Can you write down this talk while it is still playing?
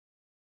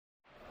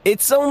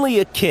It's only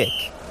a kick,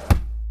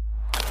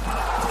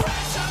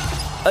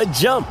 a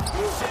jump,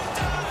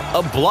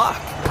 a block.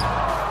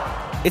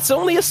 It's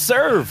only a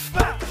serve.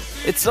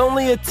 It's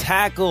only a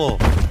tackle,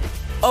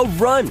 a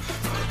run.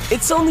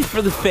 It's only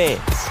for the fans.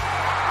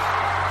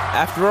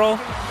 After all,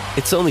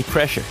 it's only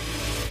pressure.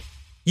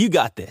 You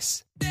got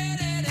this.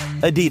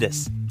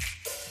 Adidas.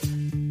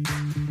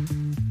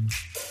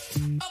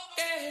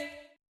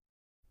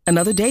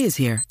 Another day is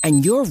here,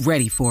 and you're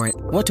ready for it.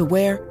 What to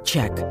wear?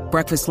 Check.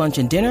 Breakfast, lunch,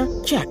 and dinner?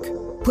 Check.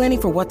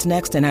 Planning for what's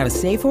next and how to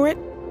save for it?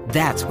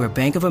 That's where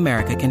Bank of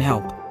America can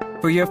help.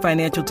 For your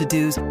financial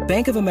to-dos,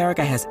 Bank of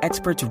America has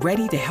experts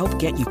ready to help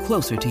get you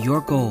closer to your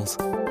goals.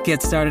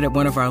 Get started at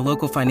one of our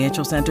local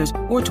financial centers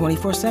or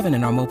 24/7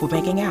 in our mobile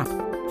banking app.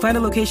 Find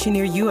a location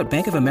near you at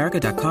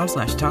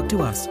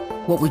bankofamerica.com/talktous.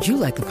 What would you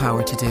like the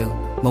power to do?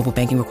 Mobile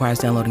banking requires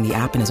downloading the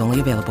app and is only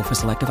available for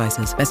select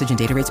devices. Message and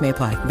data rates may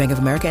apply. Bank of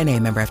America N.A.,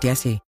 member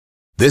FDIC.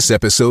 This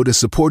episode is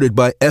supported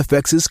by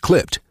FX's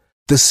Clipped,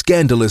 the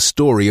scandalous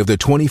story of the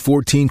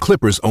 2014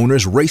 Clippers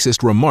owner's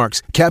racist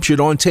remarks captured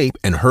on tape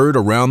and heard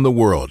around the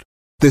world.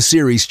 The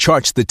series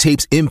charts the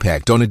tape's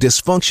impact on a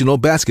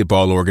dysfunctional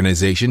basketball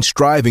organization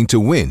striving to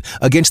win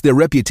against their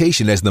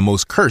reputation as the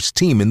most cursed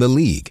team in the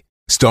league.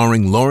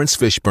 Starring Lawrence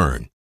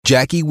Fishburne,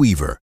 Jackie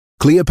Weaver,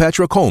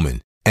 Cleopatra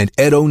Coleman, and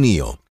Ed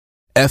O'Neill.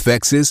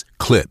 FX's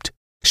Clipped,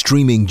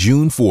 streaming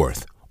June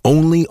 4th,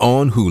 only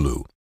on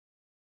Hulu.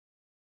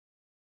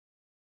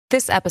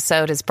 This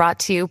episode is brought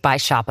to you by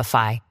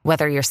Shopify.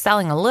 Whether you're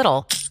selling a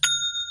little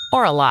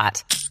or a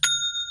lot,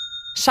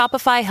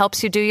 Shopify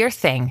helps you do your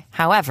thing,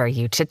 however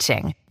you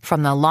cha-ching.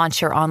 From the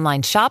launch your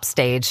online shop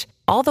stage,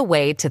 all the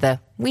way to the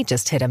we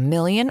just hit 1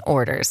 million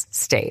orders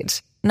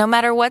stage. No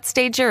matter what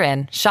stage you're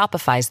in,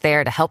 Shopify's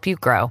there to help you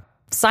grow.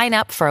 Sign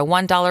up for a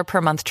 $1 per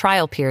month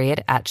trial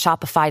period at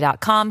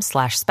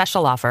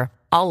shopify.com/special offer,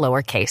 all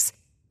lowercase.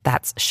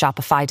 That's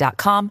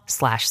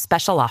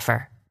shopify.com/special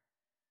offer.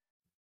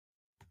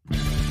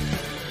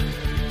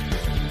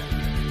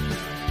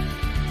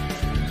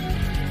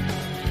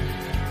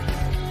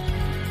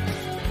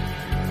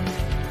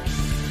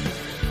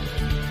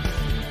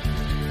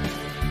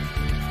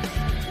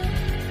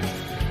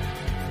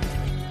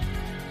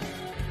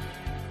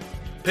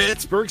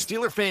 Pittsburgh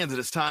Steelers fans, it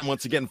is time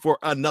once again for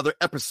another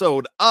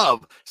episode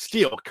of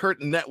Steel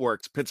Curtain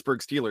Network's Pittsburgh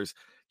Steelers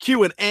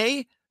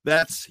Q&A.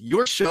 That's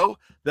your show.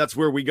 That's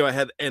where we go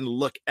ahead and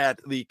look at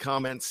the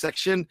comment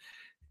section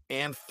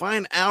and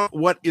find out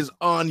what is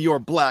on your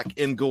black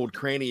and gold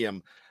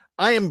cranium.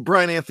 I am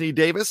Brian Anthony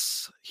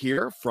Davis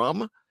here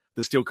from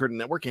the Steel Curtain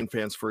Network and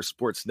Fans First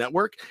Sports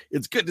Network.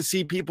 It's good to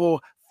see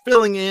people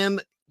filling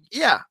in.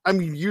 Yeah,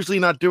 I'm usually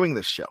not doing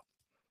this show.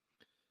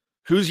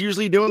 Who's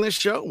usually doing this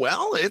show?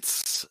 Well,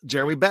 it's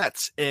Jeremy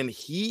Betts, and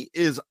he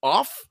is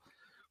off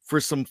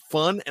for some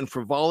fun and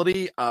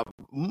frivolity.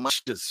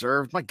 Much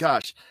deserved. My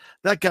gosh,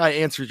 that guy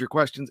answers your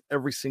questions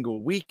every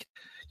single week,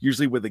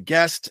 usually with a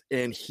guest,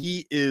 and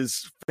he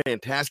is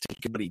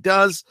fantastic at what he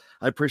does.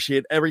 I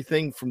appreciate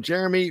everything from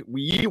Jeremy.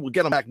 We will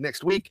get him back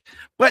next week,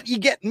 but you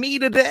get me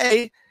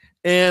today,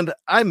 and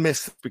I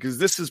miss it because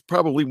this is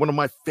probably one of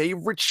my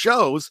favorite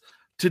shows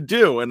to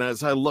do. And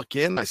as I look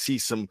in, I see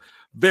some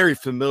very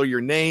familiar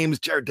names,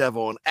 Jared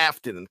Devil and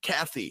Afton and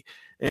Kathy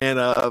and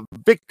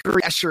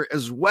Victory Asher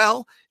as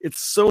well.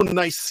 It's so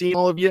nice seeing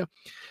all of you.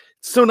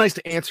 It's so nice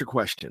to answer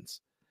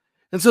questions.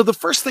 And so the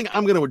first thing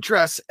I'm going to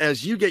address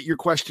as you get your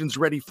questions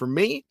ready for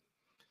me,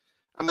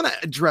 I'm going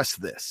to address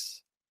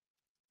this.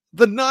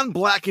 The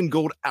non-black and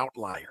gold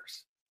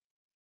outliers.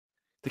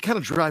 They kind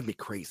of drive me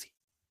crazy.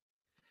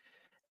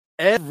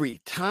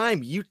 Every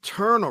time you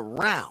turn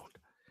around,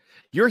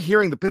 you're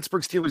hearing the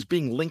Pittsburgh Steelers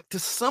being linked to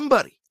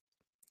somebody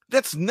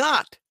that's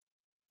not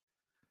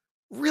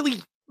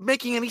really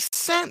making any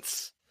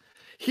sense.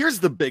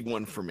 Here's the big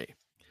one for me.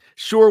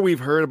 Sure,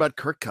 we've heard about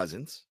Kirk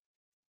Cousins.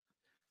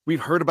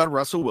 We've heard about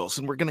Russell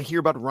Wilson. We're going to hear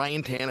about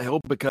Ryan Tannehill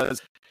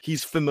because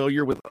he's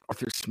familiar with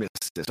Arthur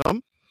Smith's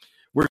system.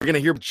 We're going to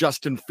hear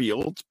Justin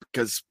Fields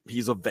because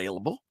he's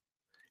available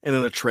and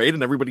in a trade,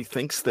 and everybody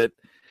thinks that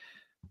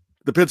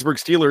the Pittsburgh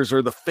Steelers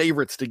are the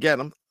favorites to get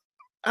him.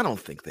 I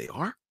don't think they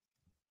are.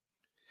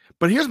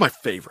 But here's my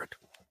favorite.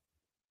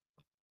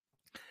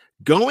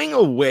 Going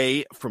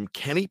away from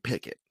Kenny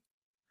Pickett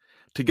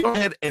to go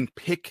ahead and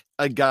pick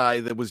a guy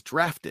that was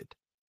drafted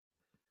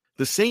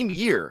the same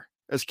year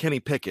as Kenny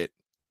Pickett,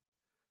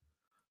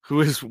 who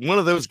is one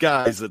of those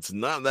guys that's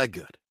not that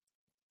good.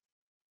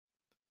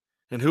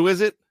 And who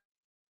is it?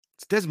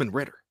 It's Desmond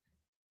Ridder.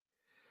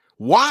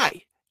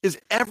 Why is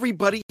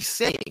everybody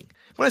saying,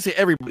 when I say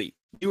everybody,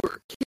 you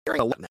are hearing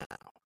a lot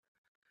now,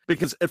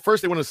 because at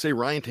first they want to say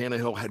Ryan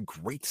Tannehill had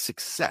great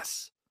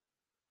success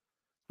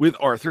with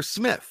Arthur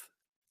Smith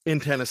in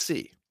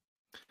Tennessee.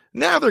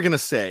 Now they're going to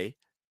say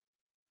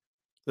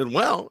that,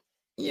 well,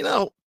 you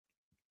know,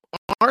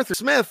 Arthur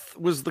Smith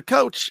was the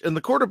coach and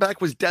the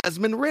quarterback was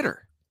Desmond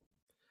Ridder.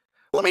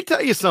 Let me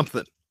tell you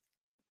something.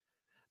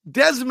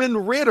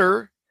 Desmond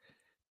Ridder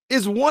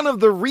is one of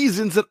the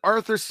reasons that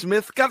Arthur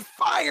Smith got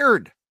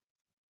fired.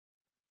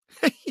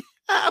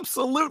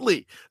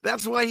 Absolutely.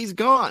 That's why he's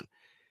gone.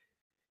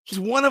 He's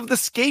one of the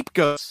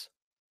scapegoats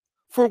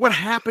for what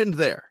happened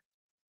there.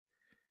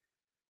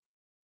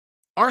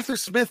 Arthur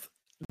Smith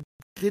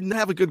didn't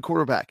have a good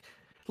quarterback.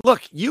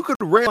 Look, you could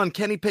rail on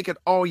Kenny Pickett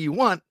all you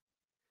want.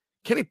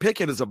 Kenny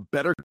Pickett is a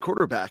better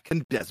quarterback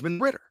than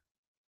Desmond Ridder.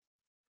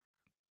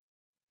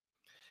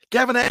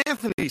 Gavin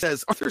Anthony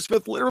says Arthur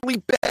Smith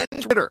literally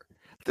benched Ridder.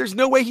 There's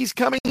no way he's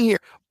coming here.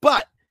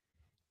 But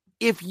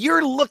if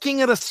you're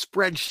looking at a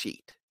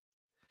spreadsheet,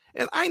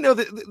 and I know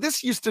that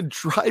this used to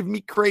drive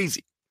me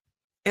crazy,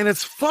 and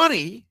it's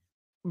funny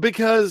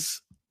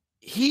because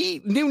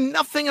he knew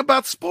nothing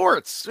about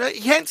sports.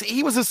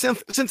 He was a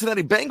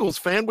Cincinnati Bengals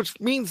fan, which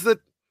means that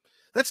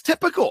that's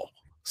typical.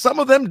 Some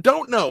of them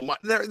don't know.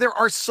 There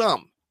are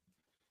some.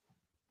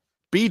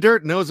 B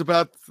Dirt knows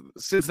about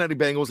Cincinnati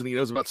Bengals and he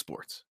knows about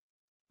sports.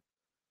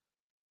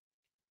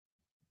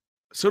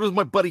 So does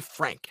my buddy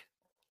Frank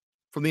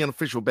from the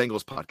Unofficial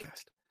Bengals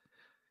podcast.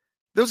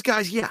 Those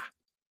guys, yeah.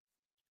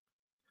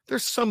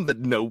 There's some that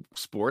know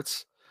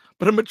sports,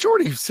 but a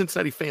majority of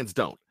Cincinnati fans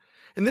don't.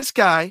 And this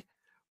guy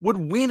would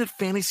win at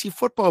fantasy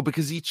football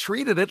because he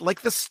treated it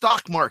like the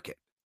stock market.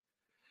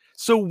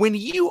 So when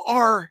you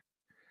are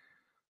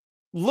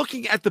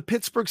looking at the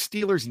Pittsburgh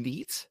Steelers'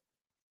 needs,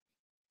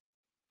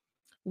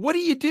 what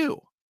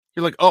do?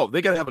 You're like, oh,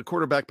 they got to have a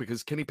quarterback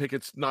because Kenny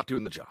Pickett's not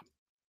doing the job.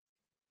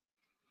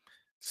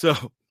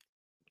 So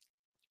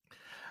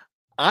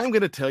I'm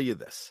going to tell you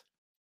this.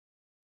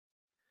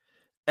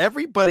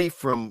 Everybody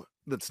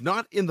that's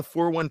not in the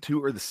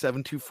 412 or the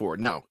 724.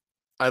 Now,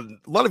 a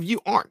lot of you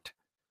aren't,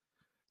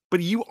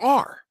 but you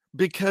are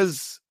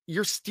because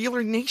you're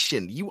Steeler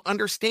Nation. You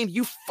understand.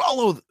 You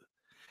follow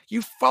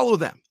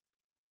them.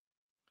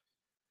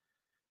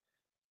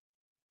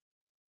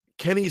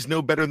 Kenny's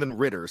no better than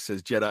Ridder,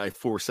 says Jedi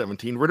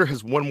 417. Ridder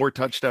has one more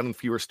touchdown and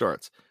fewer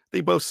starts. They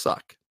both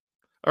suck.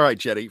 All right,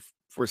 Jedi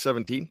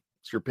 417.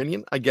 It's your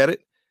opinion. I get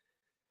it.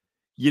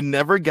 You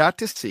never got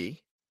to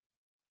see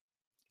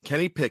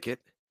Kenny Pickett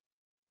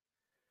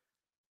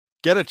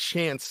get a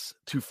chance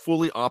to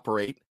fully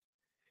operate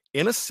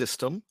in a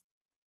system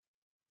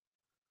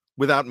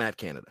without Matt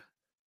Canada.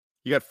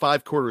 You got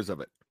 5 quarters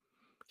of it.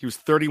 He was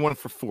 31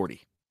 for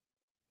 40.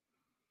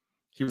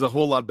 He was a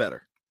whole lot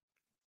better.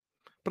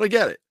 But I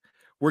get it.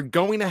 We're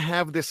going to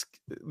have this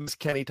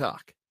Kenny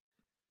talk.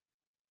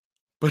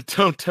 But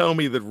don't tell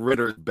me that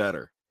Ridder is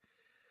better.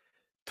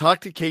 Talk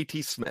to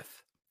KT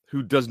Smith,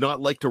 who does not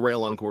like to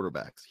rail on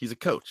quarterbacks. He's a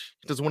coach.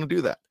 He doesn't want to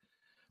do that.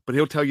 But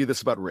he'll tell you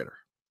this about Ridder.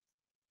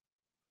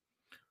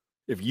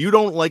 If you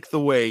don't like the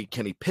way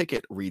Kenny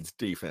Pickett reads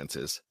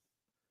defenses,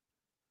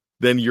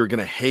 then you're going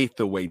to hate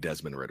the way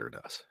Desmond Ridder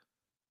does.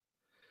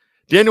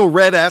 Daniel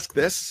Red asked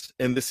this,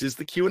 and this is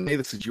the Q&A.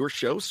 This is your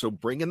show, so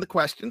bring in the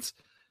questions.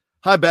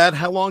 Hi, Bad.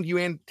 How long do you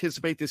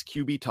anticipate this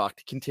QB talk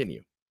to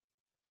continue?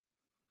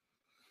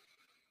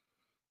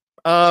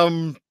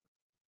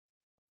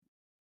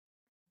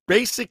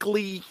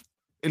 Basically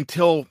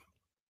until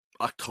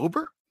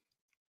October.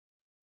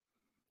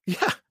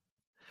 Yeah.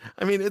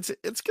 I mean,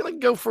 it's going to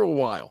go for a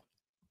while.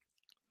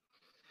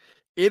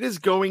 It is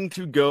going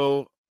to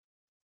go.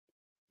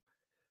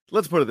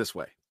 Let's put it this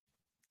way.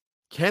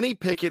 Kenny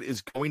Pickett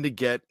is going to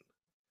get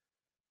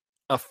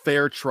a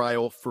fair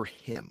trial for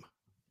him.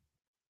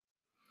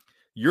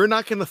 You're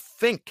not going to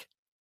think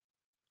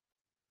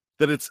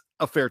that it's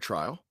a fair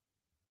trial,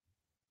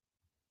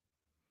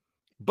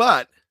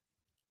 but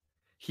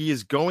he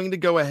is going to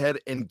go ahead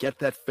and get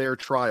that fair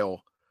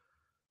trial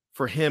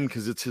for him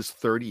because it's his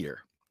 3rd year.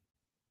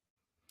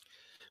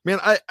 Man,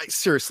 I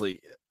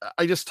seriously,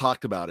 I just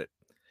talked about it,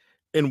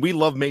 and we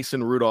love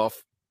Mason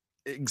Rudolph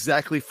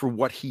exactly for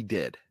what he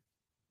did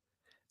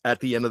at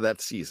the end of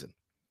that season.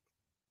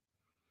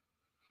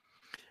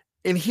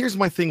 And here's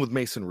my thing with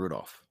Mason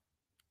Rudolph.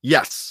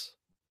 Yes,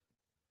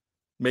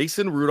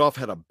 Mason Rudolph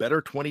had a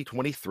better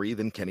 2023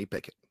 than Kenny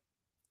Pickett.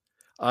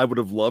 I would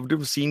have loved to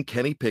have seen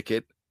Kenny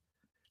Pickett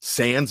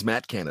sans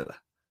Matt Canada.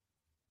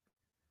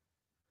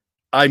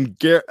 I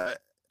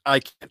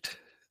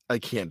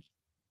can't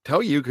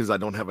tell you because I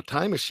don't have a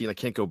time machine. I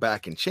can't go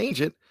back and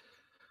change it,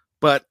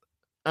 but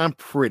I'm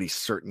pretty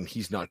certain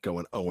he's not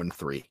going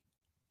 0-3.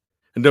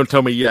 And don't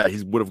tell me, yeah,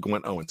 he would have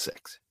gone 0-6.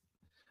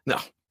 No,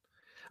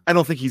 I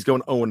don't think he's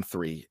going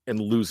 0-3 and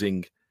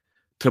losing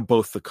to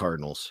both the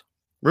Cardinals.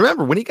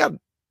 Remember, when he got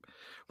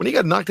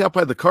knocked out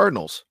by the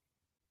Cardinals,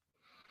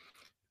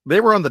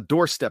 they were on the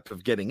doorstep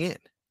of getting in.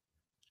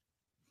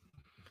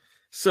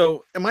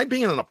 So am I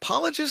being an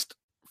apologist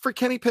for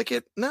Kenny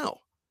Pickett? No.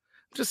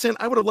 I'm just saying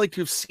I would have liked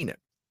to have seen it.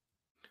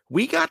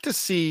 We got to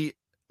see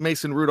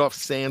Mason Rudolph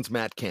sans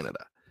Matt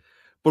Canada.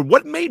 But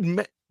what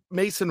made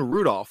Mason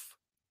Rudolph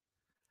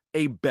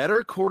a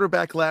better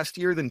quarterback last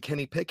year than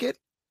Kenny Pickett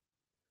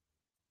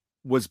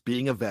was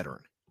being a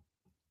veteran.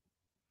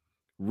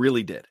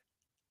 Really did.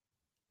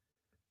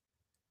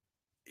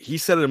 He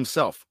said it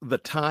himself. The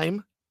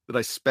time that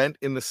I spent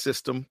in the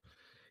system,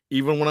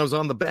 even when I was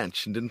on the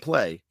bench and didn't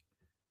play,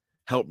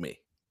 helped me.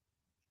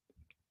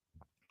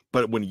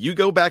 But when you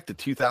go back to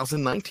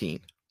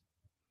 2019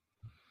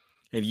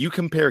 and you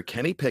compare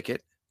Kenny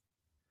Pickett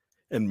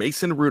and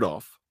Mason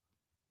Rudolph,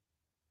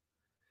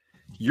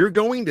 you're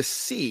going to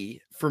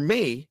see, for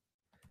me,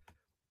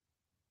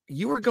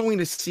 you are going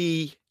to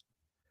see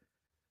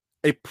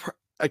a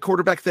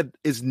quarterback that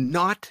is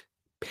not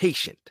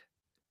patient.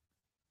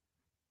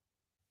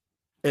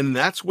 And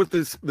that's what the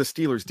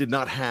Steelers did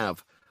not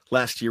have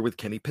last year with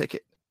Kenny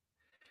Pickett.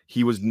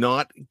 He was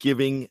not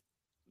giving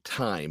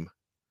time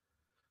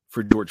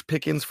for George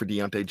Pickens, for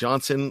Deontay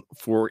Johnson,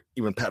 for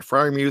even Pat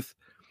Freiermuth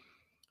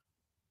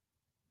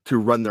to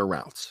run their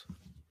routes.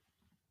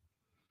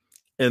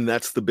 And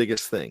that's the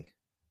biggest thing.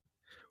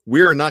 We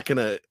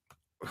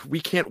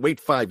can't wait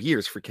 5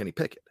 years for Kenny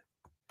Pickett.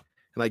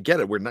 And I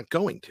get it. We're not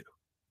going to.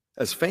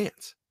 As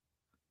fans,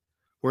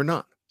 we're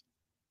not.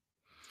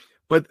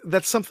 But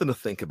that's something to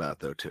think about,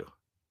 though, too.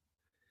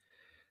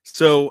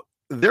 So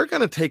they're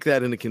going to take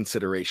that into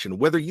consideration.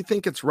 Whether you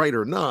think it's right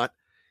or not,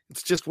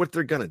 it's just what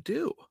they're going to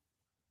do.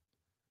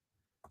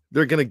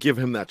 They're going to give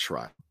him that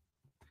try.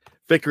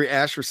 Vickery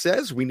Asher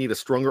says we need a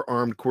stronger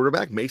armed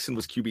quarterback. Mason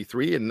was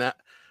QB3,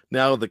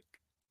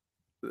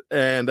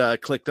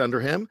 and clicked under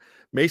him.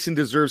 Mason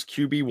deserves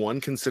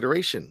QB1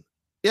 consideration.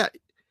 Yeah,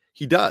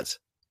 he does.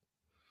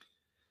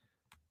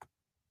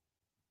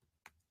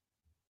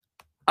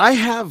 I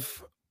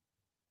have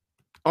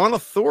on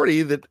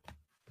authority that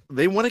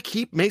they want to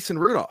keep Mason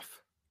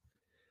Rudolph.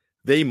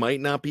 They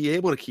might not be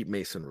able to keep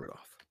Mason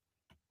Rudolph.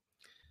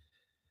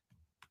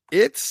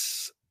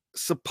 It's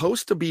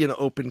supposed to be an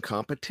open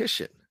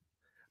competition,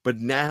 but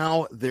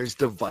now there's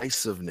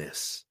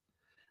divisiveness.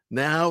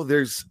 Now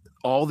there's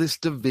all this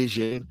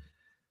division.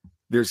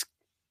 There's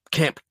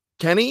Camp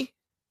Kenny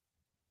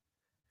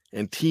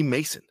and Team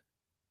Mason.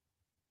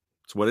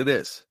 That's what it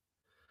is.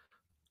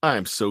 I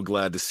am so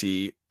glad to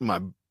see my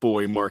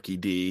boy Marky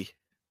D,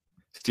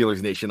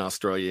 Steelers Nation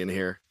Australia, in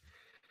here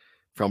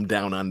from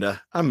down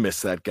under. I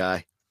miss that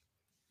guy.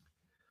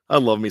 I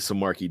love me some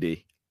Marky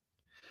D.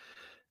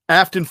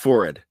 Afton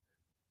Forred.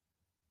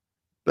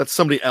 That's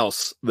somebody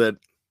else that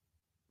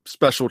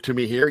special to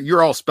me here.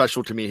 You're all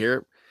special to me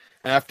here.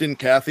 Afton,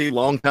 Kathy,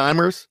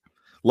 long-timers.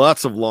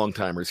 Lots of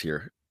long-timers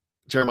here.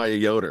 Jeremiah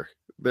Yoder.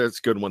 That's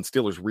a good one.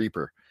 Steelers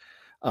Reaper.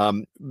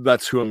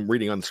 That's who I'm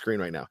reading on the screen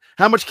right now.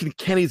 How much can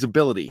Kenny's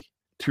ability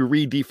to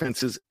read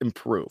defenses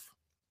improve?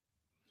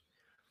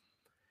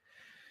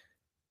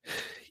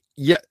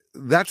 Yeah,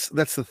 that's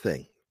the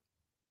thing.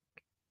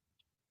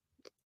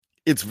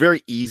 It's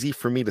very easy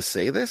for me to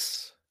say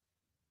this,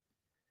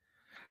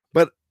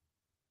 but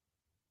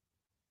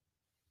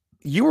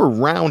you were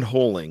round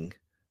holing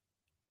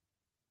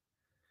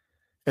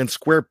and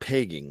square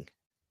pegging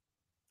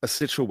a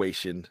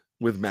situation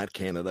with Matt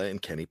Canada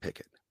and Kenny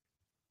Pickett.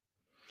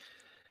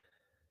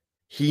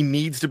 He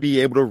needs to be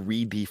able to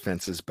read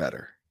defenses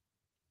better.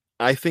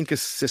 I think a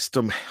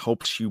system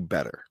helps you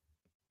better.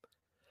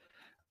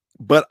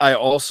 But I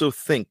also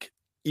think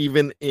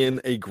even in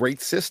a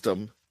great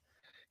system,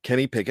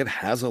 Kenny Pickett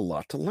has a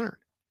lot to learn.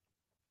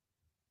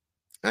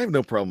 I have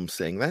no problem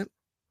saying that.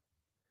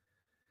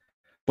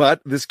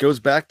 But this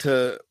goes back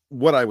to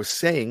what I was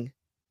saying.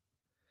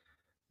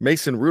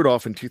 Mason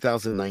Rudolph in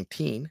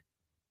 2019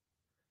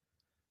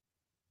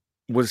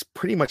 was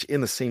pretty much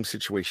in the same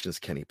situation as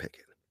Kenny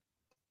Pickett.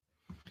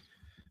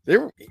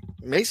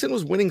 Mason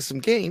was winning some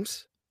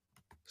games.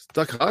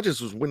 Duck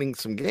Hodges was winning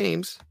some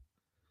games.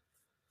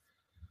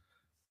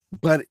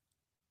 But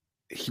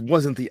he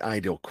wasn't the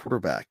ideal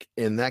quarterback,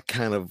 and that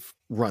kind of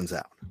runs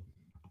out.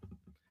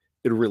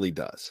 It really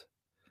does.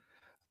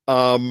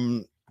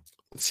 Let's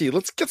see.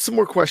 Let's get some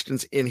more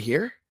questions in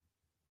here.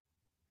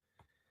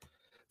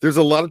 There's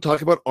a lot of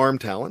talk about arm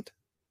talent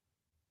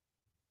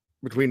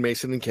between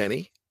Mason and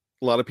Kenny.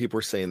 A lot of people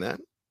are saying that.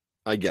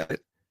 I get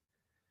it.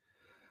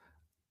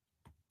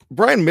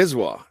 Brian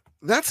Mizwa.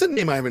 That's a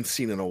name I haven't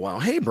seen in a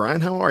while. Hey,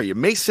 Brian, how are you?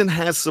 Mason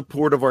has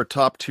support of our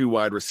top two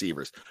wide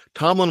receivers.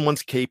 Tomlin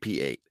wants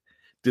KP8.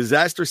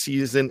 Disaster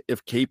season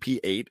if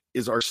KP8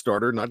 is our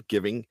starter, not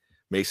giving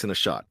Mason a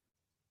shot.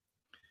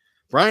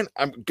 Brian,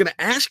 I'm going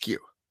to ask you,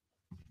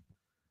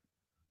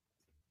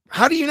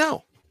 how do you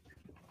know?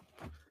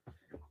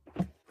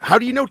 How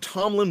do you know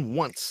Tomlin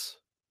wants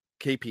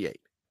KP8?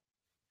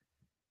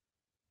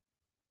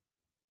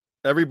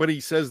 Everybody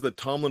says that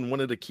Tomlin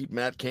wanted to keep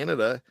Matt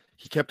Canada.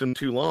 He kept him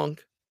too long.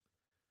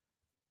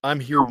 I'm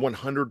here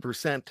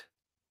 100%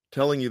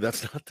 telling you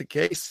that's not the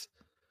case.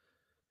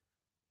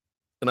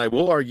 And I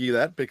will argue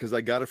that because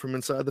I got it from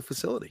inside the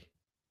facility.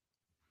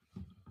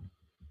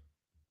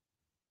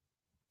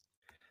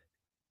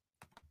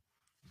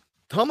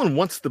 Tomlin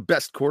wants the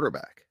best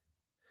quarterback.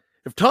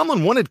 If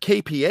Tomlin wanted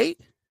KP8,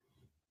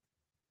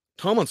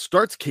 Tomlin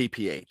starts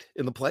KP8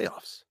 in the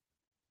playoffs.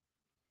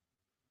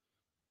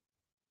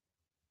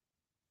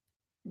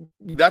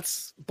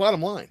 That's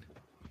bottom line.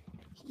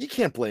 You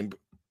can't blame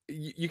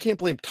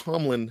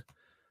Tomlin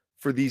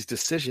for these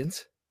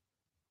decisions.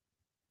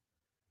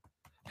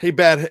 Hey,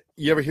 Bad,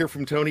 you ever hear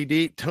from Tony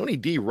D? Tony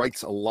D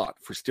writes a lot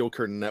for Steel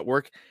Curtain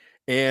Network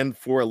and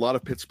for a lot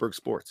of Pittsburgh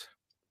sports.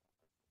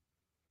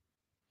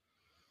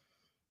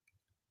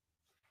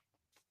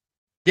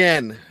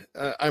 Again,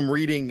 I'm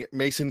reading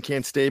Mason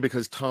can't stay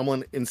because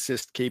Tomlin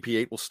insists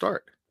KP8 will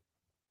start.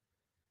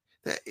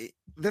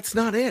 That's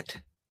not it.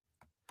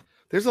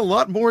 There's a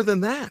lot more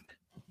than that.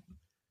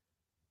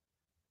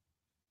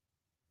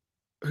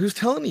 Who's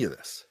telling you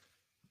this?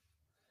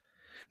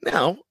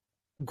 Now,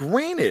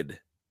 granted,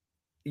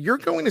 you're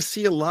going to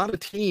see a lot of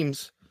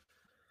teams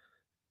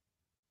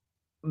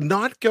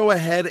not go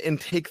ahead and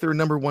take their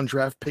number one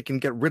draft pick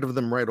and get rid of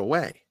them right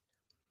away.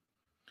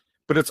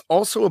 But it's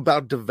also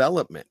about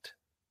development.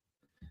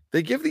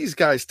 They give these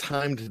guys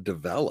time to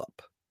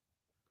develop.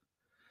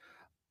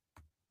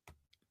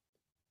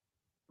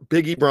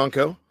 Biggie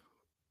Bronco,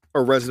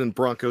 a resident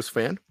Broncos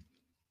fan.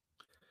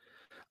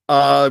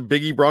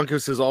 Biggie Bronco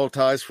says all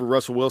ties for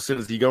Russell Wilson.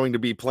 Is he going to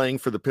be playing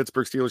for the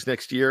Pittsburgh Steelers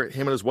next year?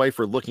 Him and his wife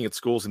are looking at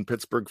schools in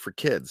Pittsburgh for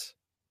kids.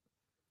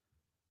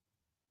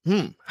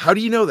 How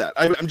do you know that?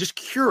 I'm just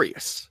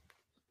curious.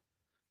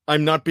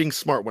 I'm not being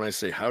smart when I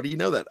say, how do you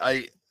know that?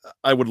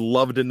 I would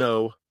love to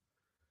know,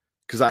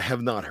 because I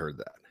have not heard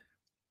that.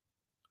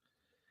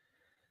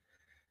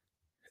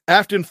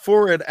 Afton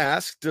Forred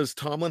asked, does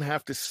Tomlin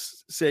have to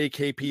say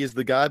KP is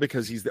the guy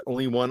because he's the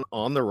only one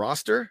on the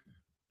roster?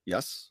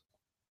 Yes.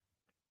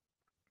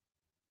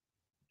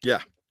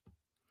 Yeah.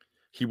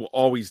 He will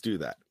always do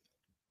that.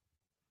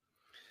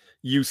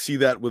 You see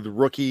that with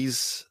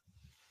rookies.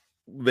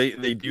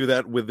 They do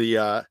that with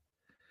the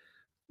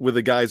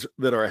guys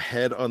that are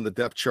ahead on the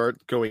depth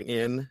chart going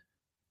in.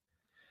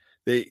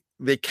 They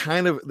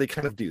kind of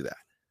do that.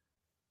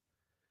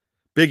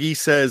 Biggie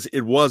says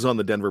it was on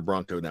the Denver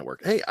Bronco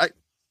network. Hey,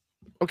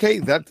 okay,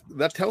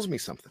 that tells me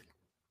something.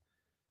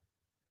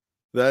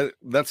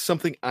 That's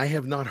something I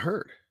have not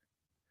heard.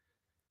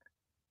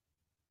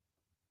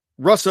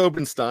 Russ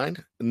Obenstein,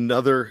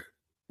 another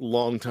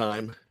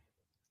long-time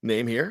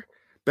name here.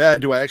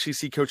 Bad. Do I actually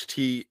see Coach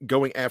T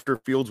going after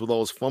Fields with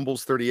all his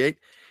fumbles? 38.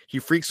 He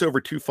freaks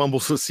over 2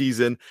 fumbles a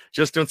season.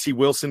 Just don't see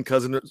Wilson,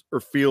 Cousins, or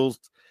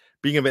Fields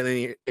being of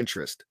any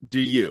interest.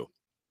 Do you?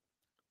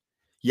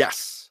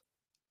 Yes.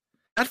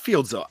 That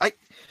Fields, though.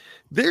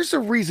 There's a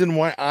reason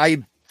why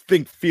I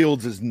think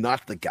Fields is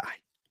not the guy.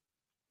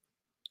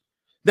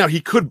 Now,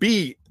 he could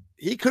be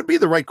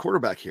the right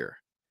quarterback here.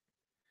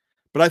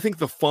 But I think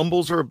the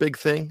fumbles are a big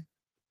thing.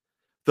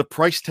 The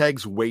price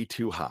tag's way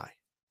too high.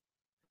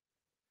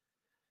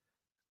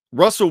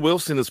 Russell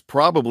Wilson is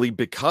probably,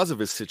 because of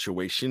his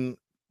situation,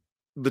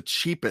 the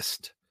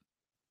cheapest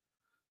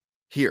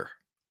here.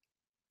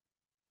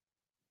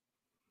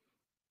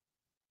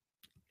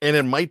 And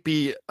it might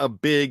be a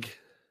big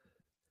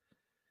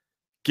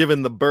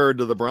giving the bird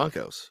to the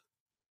Broncos,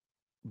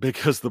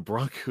 because the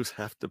Broncos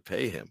have to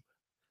pay him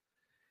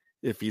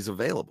if he's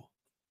available.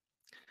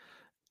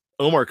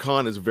 Omar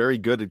Khan is very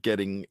good at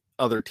getting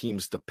other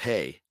teams to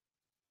pay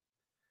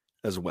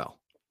as well.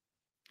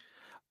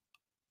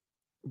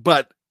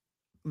 But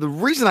the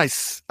reason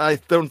I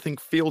don't think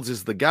Fields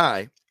is the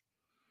guy,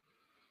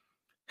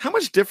 how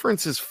much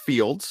difference is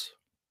Fields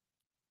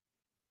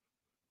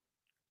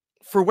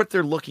for what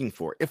they're looking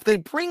for? If they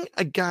bring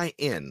a guy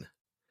in,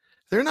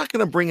 they're not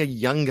going to bring a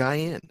young guy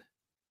in.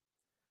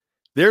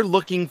 They're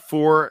looking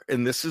for,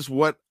 and this is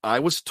what I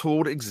was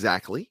told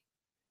exactly,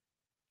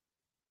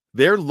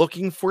 they're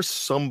looking for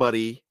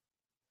somebody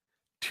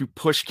to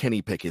push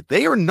Kenny Pickett.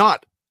 They are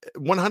not,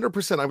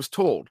 100%, I was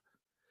told,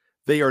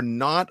 they are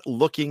not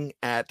looking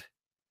at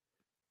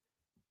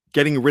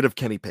getting rid of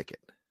Kenny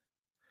Pickett.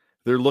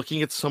 They're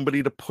looking at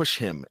somebody to push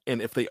him. And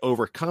if they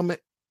overcome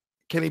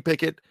Kenny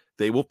Pickett,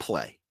 they will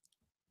play.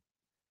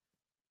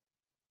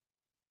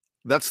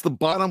 That's the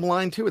bottom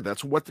line to it.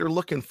 That's what they're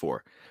looking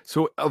for.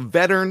 So a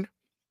veteran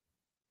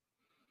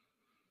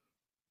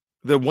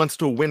that wants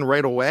to win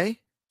right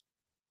away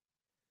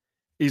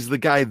is the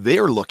guy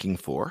they're looking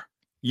for.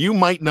 You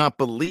might not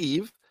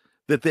believe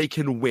that they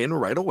can win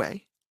right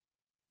away,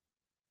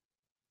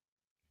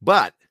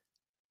 but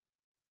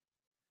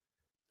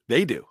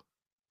they do.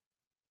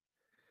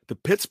 The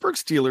Pittsburgh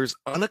Steelers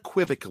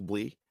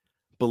unequivocally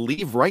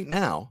believe right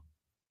now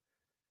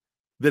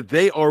that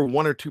they are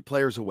 1 or 2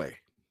 players away.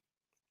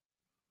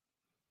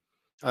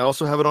 I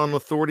also have it on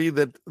authority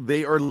that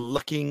they are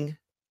looking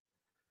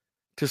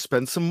to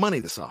spend some money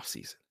this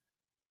offseason.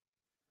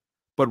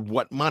 But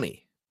what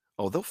money?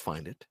 Oh, they'll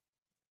find it.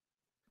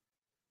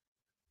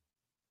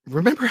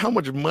 Remember how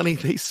much money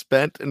they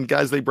spent and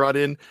guys they brought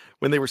in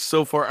when they were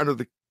so far under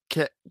the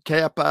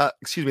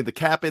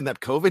cap in that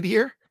COVID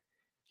year?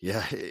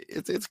 Yeah,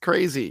 it's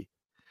crazy.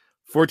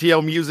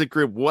 4TL Music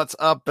Group, what's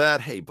up,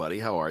 Bat? Hey, buddy,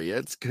 how are you?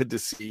 It's good to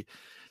see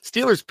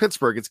Steelers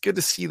Pittsburgh. It's good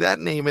to see that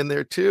name in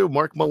there too.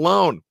 Mark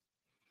Malone.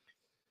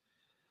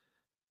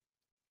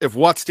 If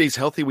Watt stays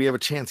healthy, we have a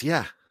chance.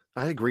 Yeah,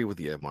 I agree with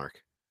you,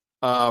 Mark.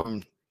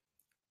 But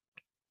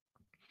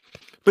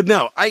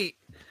no, I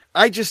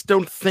just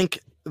don't think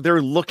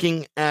they're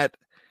looking at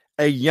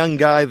a young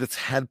guy that's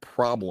had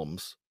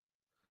problems,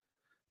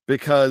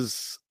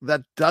 because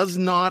that does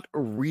not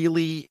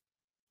really,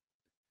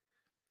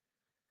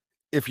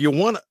 if you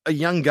want a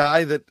young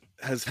guy that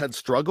has had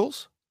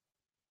struggles,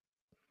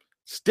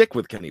 stick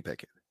with Kenny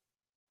Pickett.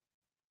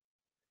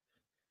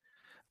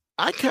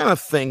 I kind of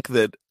think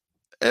that,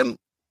 and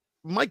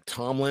Mike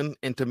Tomlin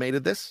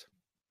intimated this,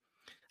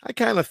 I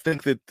kind of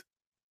think that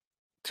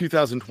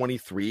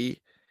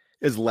 2023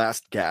 is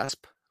last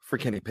gasp for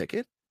Kenny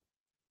Pickett.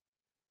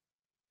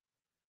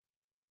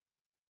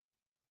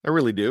 I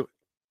really do.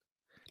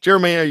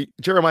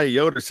 Jeremiah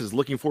Yoder says,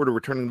 looking forward to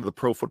returning to the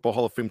Pro Football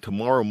Hall of Fame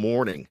tomorrow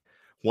morning.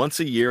 Once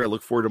a year, I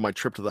look forward to my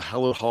trip to the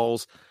hallowed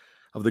halls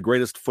of the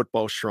greatest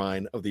football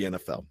shrine of the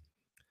NFL.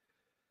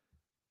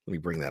 Let me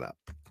bring that up.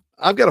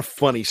 I've got a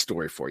funny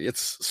story for you.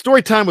 It's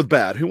story time with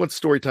Bad. Who wants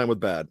story time with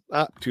Bad?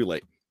 Too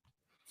late.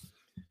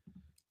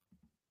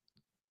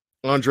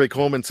 Andre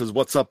Coleman says,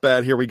 what's up,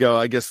 Bad? Here we go.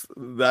 I guess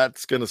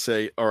that's going to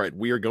say, all right,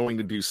 we are going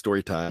to do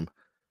story time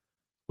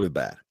with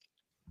Bad.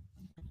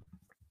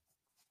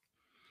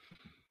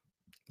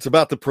 It's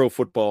about the Pro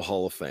Football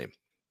Hall of Fame.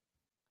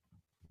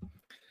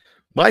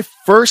 My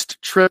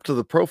first trip to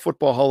the Pro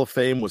Football Hall of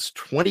Fame was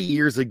 20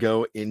 years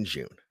ago in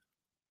June.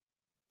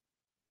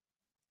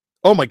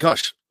 Oh my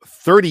gosh,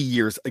 30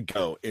 years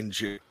ago in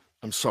June.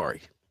 I'm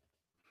sorry.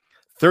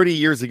 30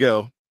 years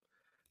ago,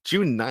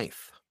 June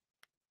 9th,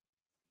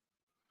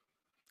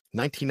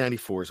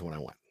 1994 is when I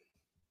went.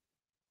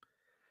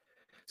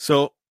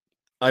 So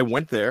I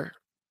went there,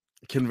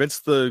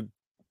 convinced the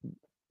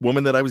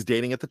woman that I was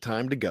dating at the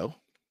time to go.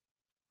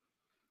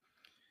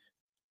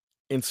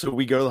 And so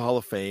we go to the Hall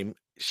of Fame.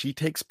 She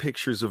takes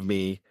pictures of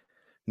me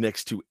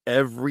next to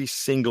every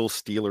single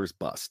Steelers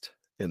bust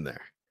in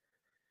there.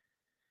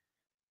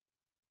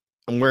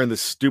 I'm wearing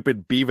this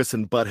stupid Beavis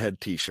and Butthead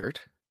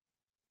t-shirt.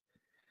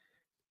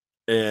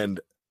 And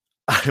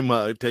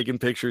I'm taking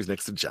pictures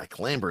next to Jack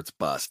Lambert's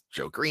bust,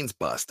 Joe Green's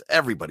bust,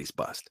 everybody's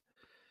bust.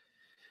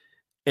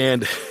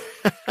 And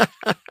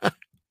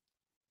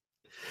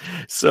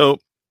so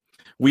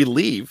we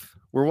leave.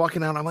 We're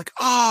walking out. I'm like,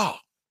 oh,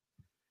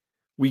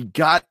 we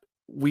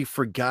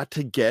forgot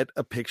to get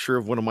a picture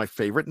of one of my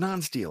favorite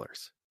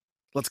non-Steelers.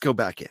 Let's go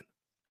back in.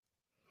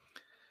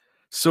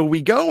 So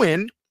we go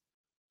in,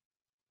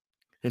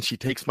 and she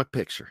takes my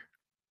picture.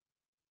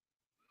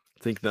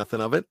 Think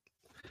nothing of it.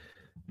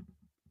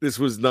 This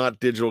was not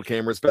digital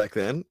cameras back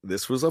then.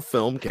 This was a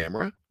film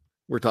camera.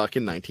 We're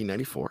talking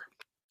 1994.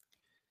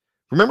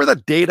 Remember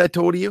that date I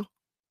told you?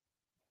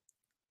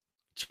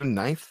 June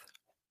 9th?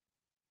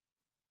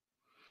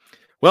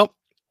 Well,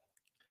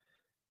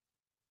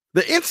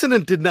 the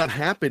incident did not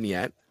happen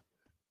yet,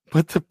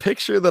 but the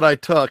picture that I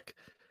took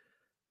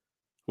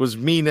was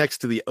me next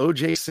to the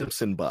O.J.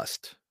 Simpson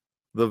bust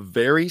the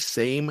very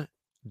same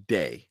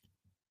day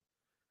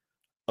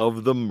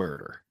of the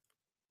murder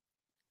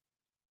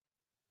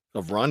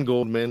of Ron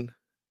Goldman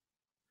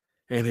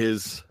and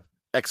his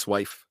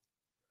ex-wife,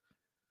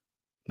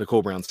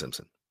 Nicole Brown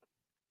Simpson.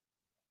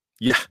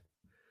 Yeah.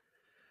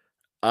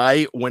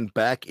 I went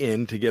back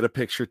in to get a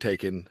picture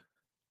taken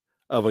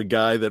of a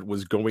guy that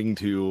was going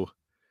to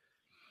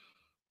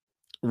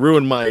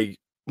ruin my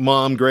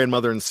mom,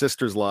 grandmother, and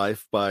sister's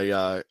life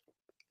by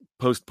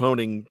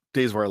postponing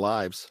Days of Our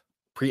Lives,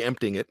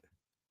 preempting it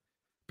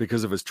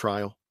because of his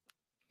trial.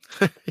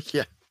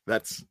 Yeah,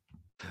 that's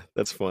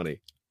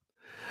funny.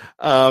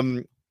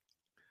 Yeah,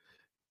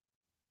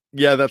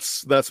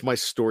 that's my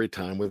story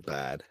time with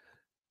Bad.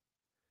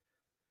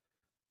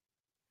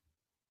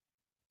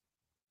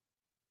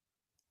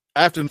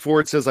 Afton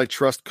Ford says, I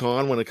trust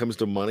Con when it comes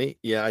to money.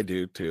 Yeah, I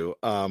do too.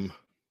 I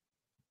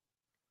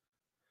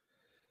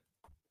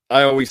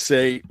always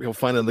say he'll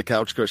find on the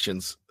couch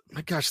cushions.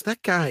 My gosh,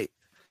 that guy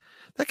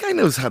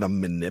knows how to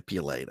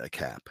manipulate a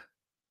cap.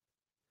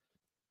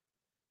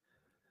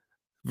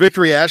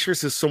 Victory Asher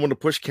says someone to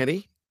push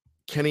Kenny.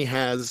 Kenny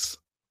has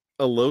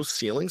a low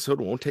ceiling, so it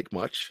won't take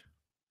much.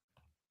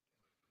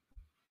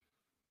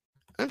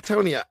 I'm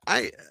telling you,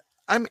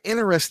 I'm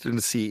interested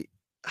to see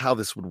how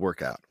this would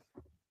work out.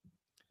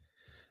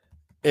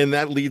 And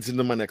that leads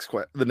into my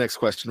the next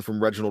question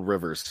from Reginald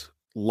Rivers.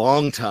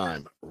 Long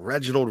time,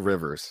 Reginald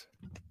Rivers.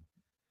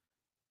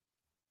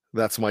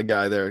 That's my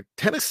guy there.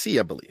 Tennessee,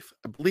 I believe.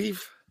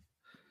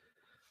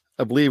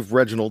 I believe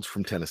Reginald's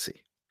from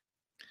Tennessee.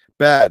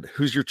 Bad.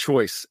 Who's your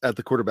choice at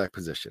the quarterback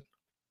position?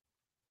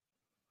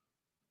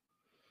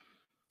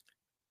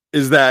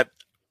 Is that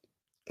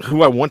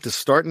who I want to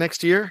start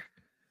next year?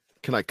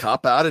 Can I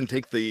cop out and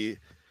take the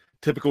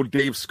typical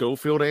Dave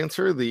Schofield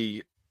answer?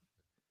 The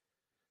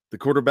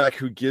quarterback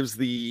who gives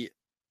the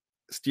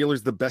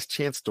Steelers the best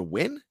chance to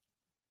win?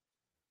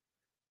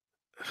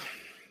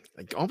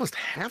 I almost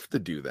have to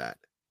do that.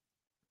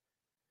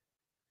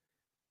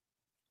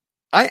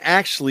 I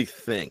actually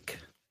think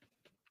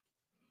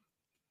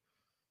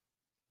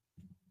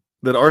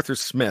that Arthur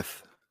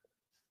Smith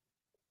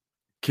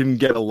can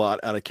get a lot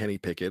out of Kenny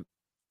Pickett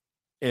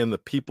and the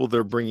people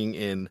they're bringing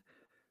in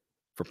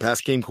for pass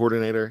game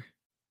coordinator,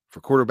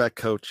 for quarterback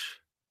coach.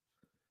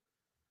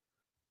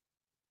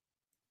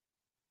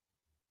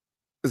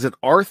 Is it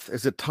Arth?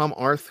 Is it Tom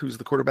Arth who's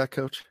the quarterback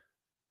coach?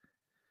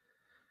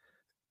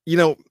 You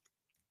know,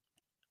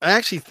 I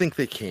actually think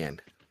they can.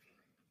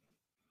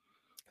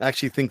 I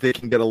actually think they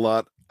can get a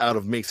lot out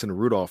of Mason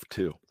Rudolph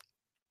too.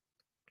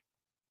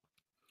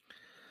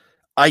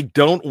 I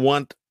don't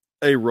want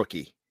a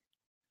rookie.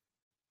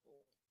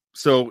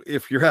 So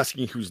if you're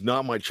asking who's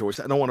not my choice,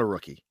 I don't want a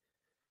rookie.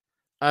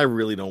 I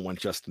really don't want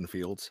Justin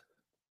Fields.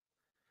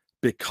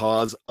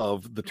 because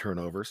of the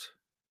turnovers.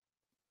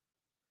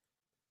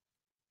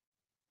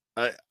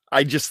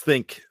 I just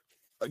think,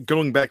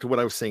 going back to what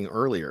I was saying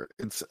earlier,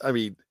 it's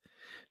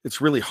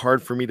really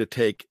hard for me to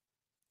take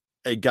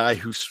a guy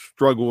who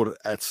struggled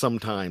at some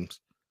times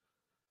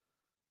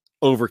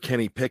over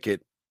Kenny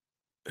Pickett,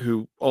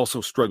 who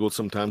also struggled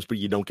sometimes, but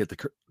you don't get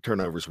the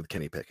turnovers with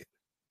Kenny Pickett.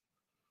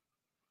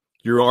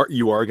 You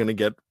are going to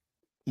get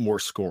more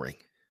scoring.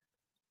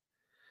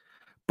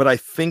 But I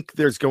think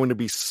there's going to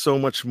be so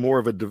much more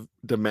of a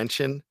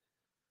dimension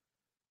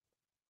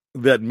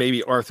that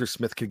maybe Arthur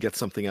Smith could get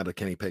something out of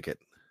Kenny Pickett,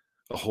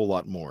 a whole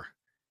lot more.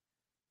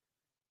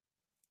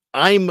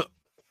 I'm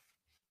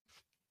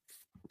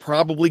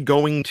probably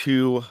going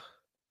to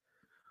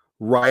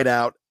ride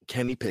out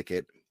Kenny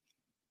Pickett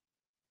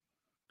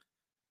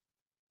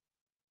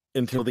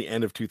until the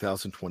end of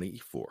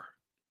 2024.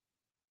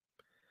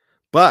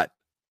 But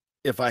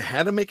if I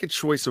had to make a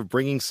choice of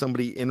bringing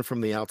somebody in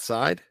from the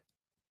outside,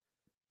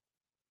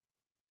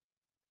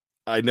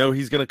 I know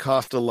he's going to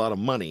cost a lot of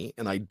money,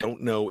 and I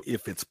don't know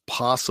if it's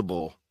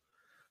possible.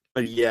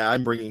 But yeah,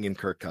 I'm bringing in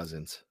Kirk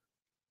Cousins.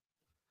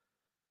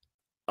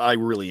 I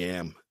really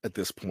am at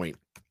this point.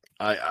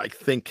 I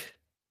think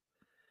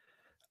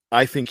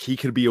he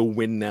could be a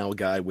win now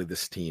guy with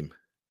this team.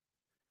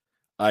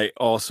 I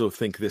also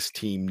think this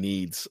team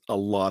needs a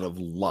lot of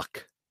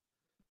luck,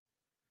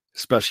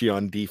 especially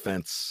on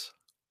defense,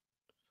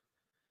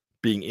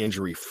 being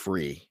injury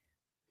free.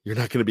 You're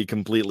not going to be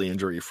completely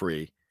injury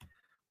free,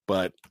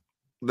 but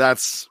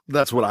that's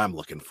what I'm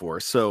looking for.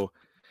 So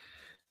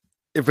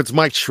if it's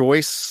my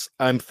choice,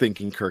 I'm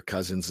thinking Kirk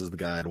Cousins is the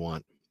guy I'd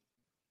want.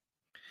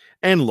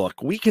 And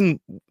look, we can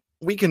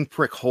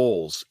prick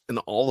holes in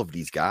all of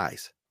these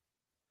guys,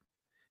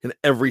 in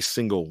every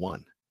single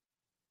one.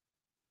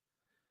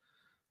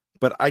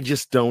 But I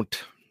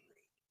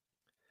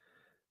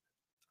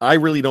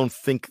really don't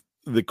think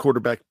the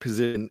quarterback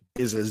position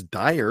is as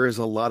dire as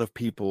a lot of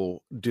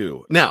people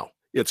do. Now,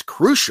 it's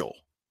crucial,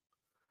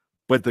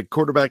 but the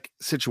quarterback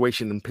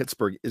situation in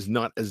Pittsburgh is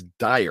not as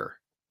dire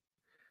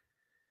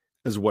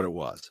as what it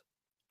was.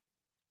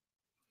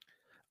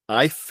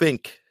 I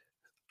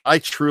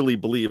truly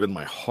believe in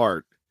my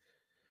heart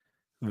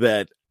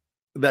that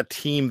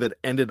team that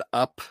ended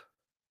up,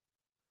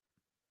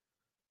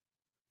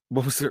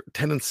 what was it,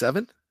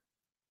 10-7?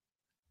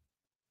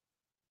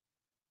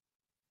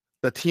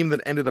 The team that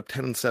ended up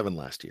 10-7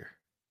 last year.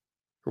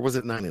 Or was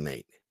it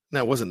 9-8? No,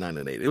 it wasn't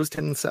 9-8. It was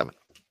 10-7.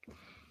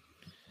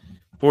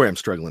 Boy, I'm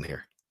struggling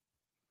here.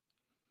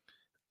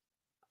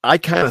 I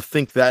kind of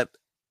think that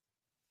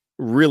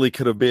really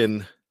could have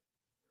been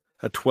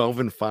a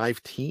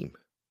 12-5 team.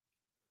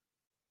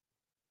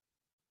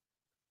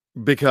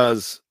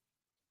 Because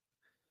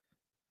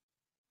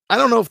I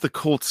don't know if the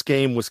Colts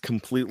game was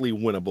completely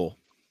winnable.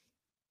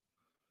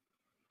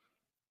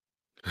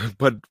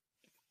 But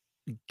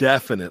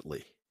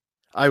definitely,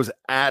 I was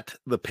at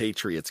the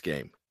Patriots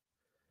game.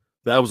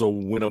 That was a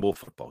winnable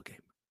football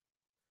game.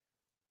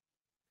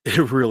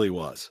 It really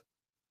was.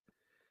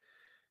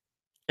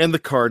 And the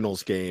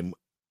Cardinals game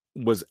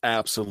was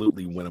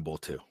absolutely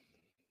winnable too.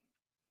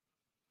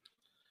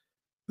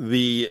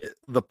 The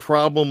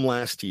problem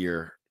last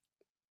year,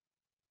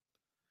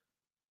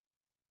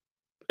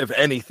 if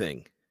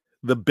anything,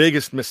 the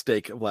biggest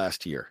mistake of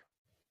last year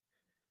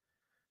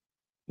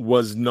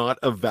was not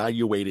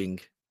evaluating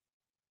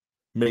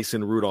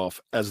Mason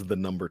Rudolph as the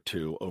number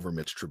 2 over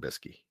Mitch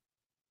Trubisky.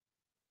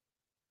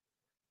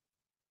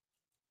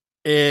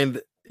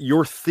 And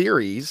your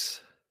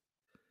theories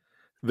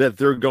that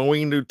they're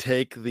going to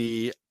take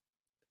the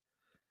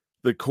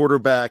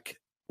quarterback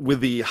with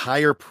the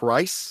higher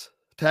price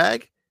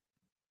tag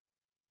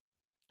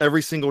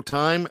every single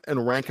time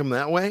and rank him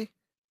that way,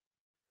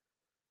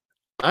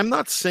 I'm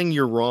not saying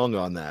you're wrong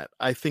on that.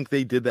 I think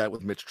they did that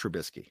with Mitch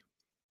Trubisky.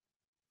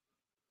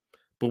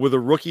 But with a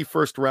rookie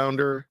first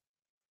rounder,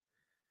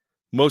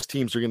 most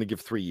teams are going to give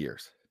 3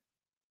 years.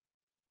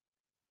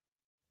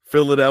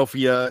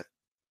 Philadelphia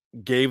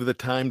gave the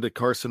time to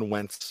Carson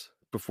Wentz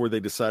before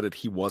they decided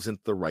he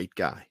wasn't the right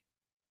guy.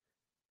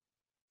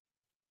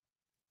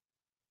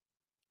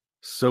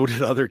 So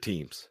did other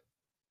teams.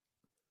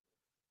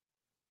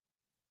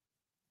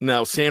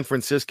 Now, San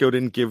Francisco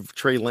didn't give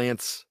Trey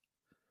Lance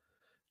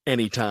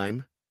any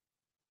time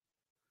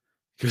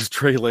because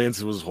Trey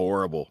Lance was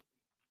horrible.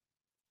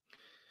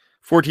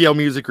 4TL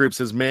Music Group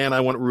says, man,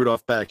 I want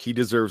Rudolph back. He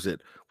deserves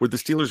it. Would the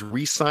Steelers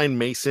re-sign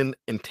Mason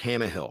and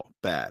Tannehill?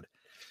 Bad.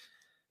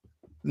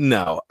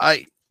 No,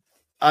 I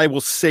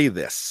will say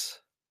this.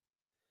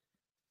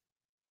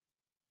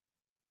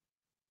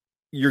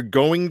 You're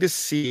going to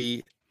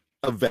see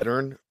a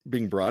veteran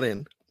being brought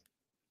in,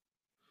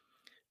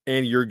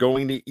 and you're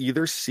going to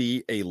either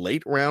see a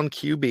late round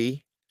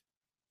QB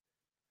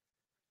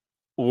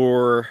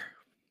or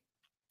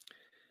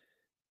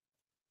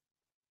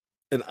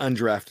an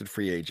undrafted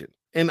free agent.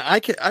 And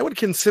I would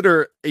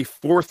consider a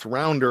 4th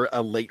rounder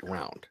a late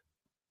round.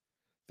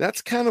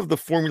 That's kind of the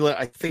formula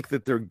I think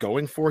that they're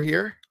going for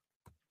here.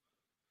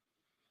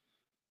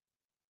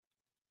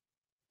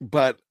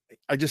 But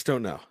I just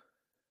don't know.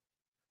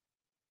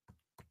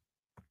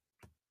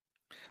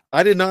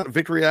 I did not.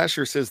 Victory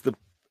Asher says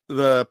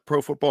the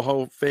Pro Football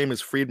Hall of Fame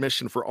is free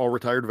admission for all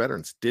retired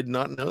veterans. Did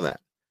not know that.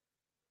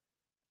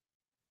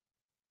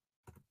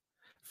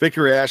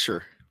 Victory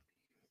Asher,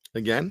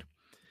 again,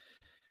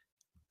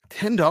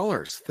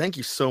 $10. Thank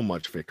you so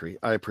much, Victory.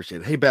 I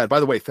appreciate it. Hey, Bad,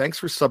 by the way, thanks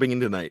for subbing in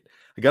tonight.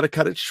 I got to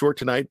cut it short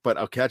tonight, but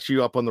I'll catch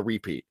you up on the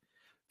repeat.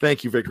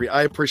 Thank you, Victory.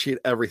 I appreciate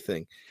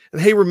everything.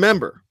 And hey,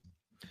 remember,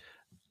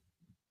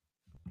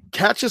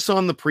 catch us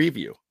on the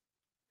preview.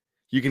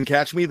 You can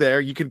catch me there.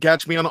 You can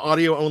catch me on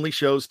audio-only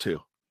shows, too.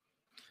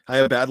 I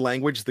have Bad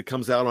Language that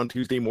comes out on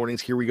Tuesday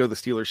mornings. Here we go, the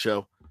Steelers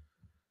show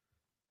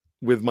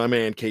with my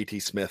man, KT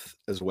Smith,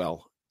 as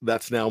well.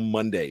 That's now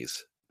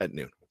Mondays at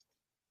noon.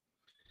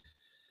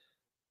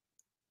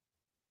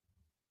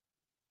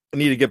 I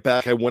need to get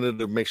back. I wanted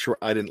to make sure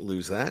I didn't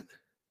lose that.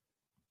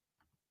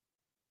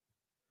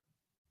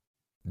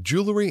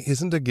 Jewelry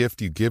isn't a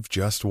gift you give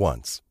just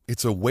once.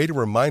 It's a way to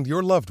remind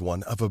your loved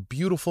one of a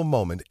beautiful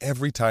moment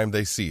every time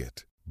they see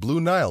it.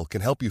 Blue Nile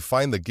can help you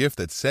find the gift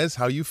that says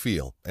how you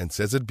feel and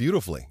says it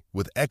beautifully,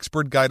 with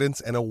expert guidance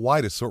and a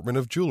wide assortment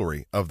of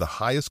jewelry of the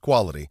highest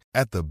quality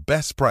at the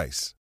best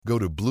price. Go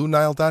to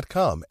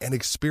BlueNile.com and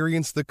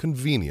experience the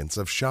convenience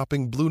of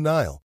shopping Blue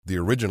Nile, the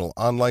original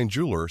online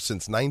jeweler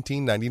since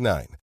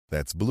 1999.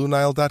 That's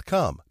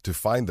BlueNile.com to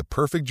find the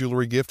perfect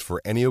jewelry gift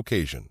for any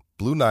occasion.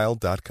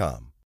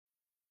 BlueNile.com.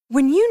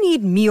 When you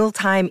need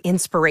mealtime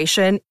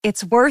inspiration,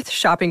 it's worth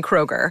shopping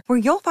Kroger, where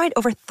you'll find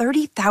over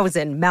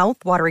 30,000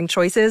 mouth-watering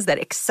choices that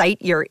excite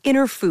your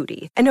inner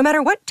foodie. And no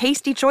matter what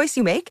tasty choice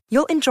you make,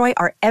 you'll enjoy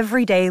our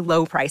everyday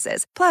low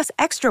prices, plus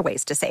extra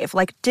ways to save,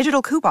 like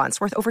digital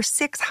coupons worth over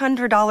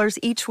 $600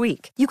 each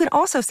week. You can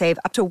also save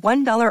up to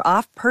 $1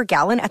 off per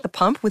gallon at the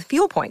pump with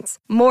fuel points.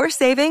 More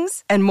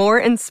savings and more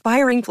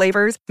inspiring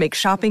flavors make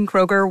shopping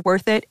Kroger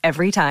worth it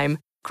every time.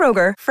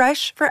 Kroger,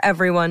 fresh for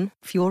everyone.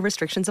 Fuel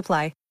restrictions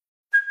apply.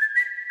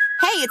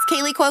 Hey, it's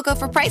Kaylee Cuoco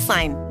for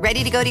Priceline.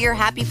 Ready to go to your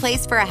happy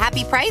place for a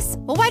happy price?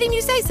 Well, why didn't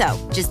you say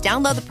so? Just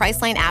download the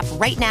Priceline app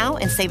right now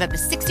and save up to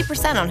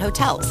 60% on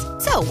hotels.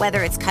 So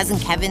whether it's Cousin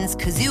Kevin's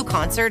Kazoo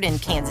Concert in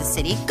Kansas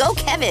City, go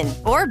Kevin,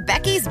 or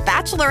Becky's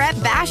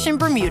Bachelorette Bash in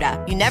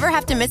Bermuda, you never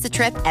have to miss a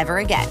trip ever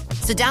again.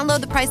 So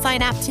download the Priceline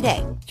app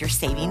today. Your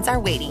savings are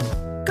waiting.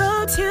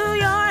 Go to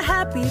your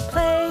happy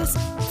place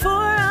for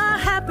a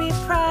happy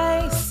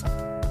price.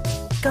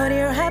 Go to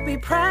your happy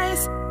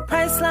price,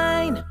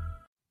 Priceline.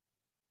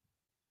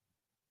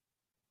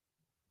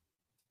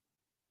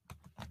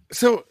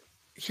 So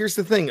here's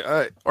the thing.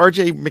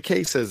 RJ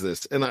McKay says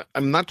this, and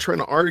I'm not trying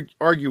to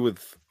argue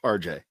with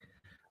RJ.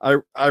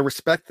 I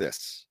respect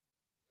this.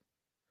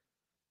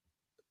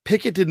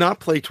 Pickett did not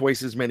play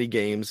twice as many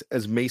games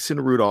as Mason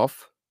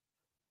Rudolph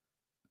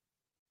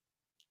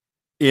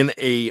in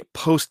a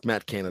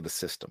post-Matt Canada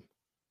system.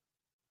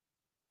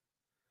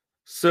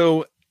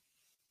 So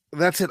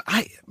that's it.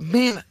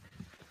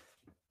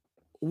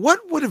 What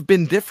would have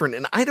been different?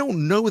 And I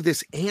don't know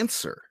this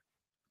answer.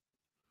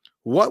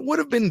 What would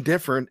have been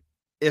different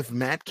if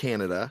Matt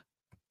Canada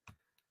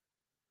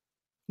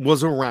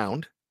was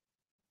around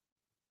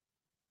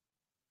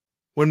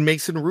when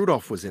Mason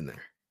Rudolph was in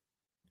there?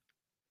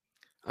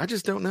 I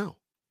just don't know.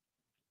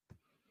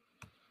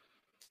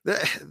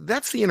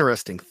 That's the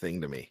interesting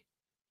thing to me.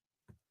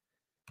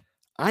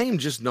 I am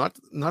just not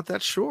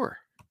that sure.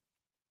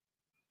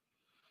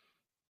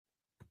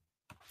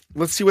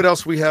 Let's see what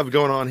else we have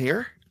going on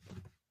here.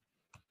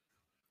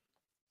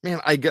 Man,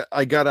 I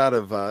got out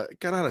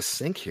of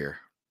sync here.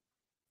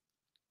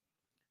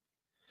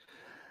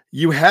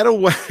 You had a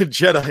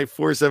Jedi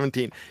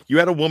 417. You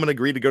had a woman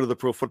agree to go to the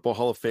Pro Football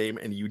Hall of Fame,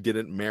 and you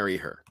didn't marry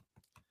her.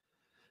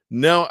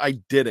 No, I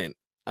didn't.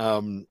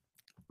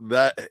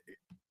 That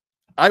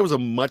I was a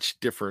much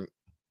different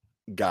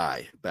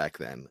guy back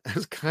then. I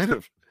was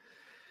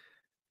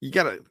you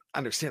got to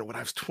understand, when I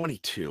was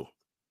 22,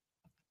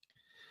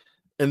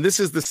 and this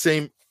is the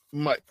same.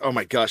 Oh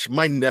my gosh,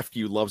 my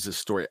nephew loves this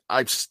story.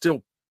 I'm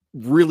still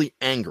really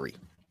angry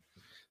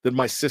that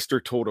my sister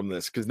told him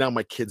this, because now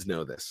my kids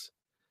know this.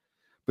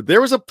 But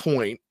there was a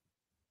point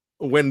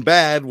when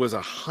Bad was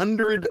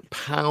 100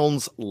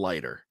 pounds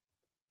lighter,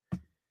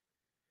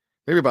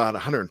 maybe about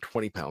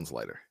 120 pounds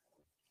lighter,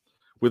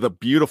 with a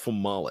beautiful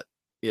mullet.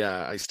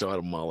 Yeah, I still had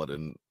a mullet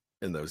in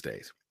those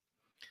days.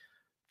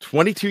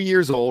 22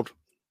 years old,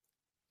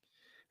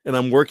 and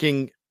I'm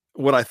working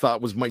what I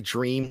thought was my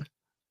dream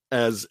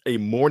as a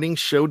morning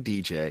show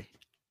DJ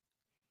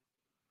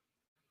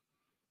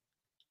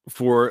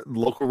for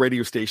local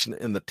radio station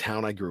in the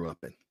town I grew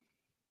up in.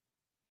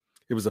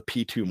 It was a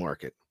P2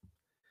 market.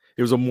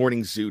 It was a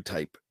morning zoo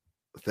type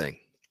thing.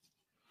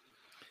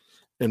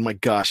 And my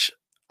gosh,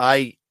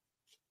 if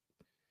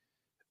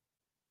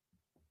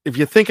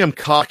you think I'm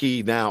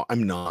cocky now,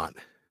 I'm not.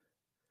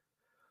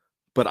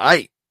 But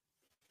I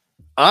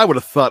would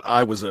have thought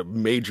I was a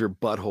major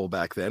butthole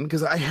back then,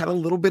 because I had a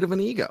little bit of an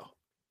ego.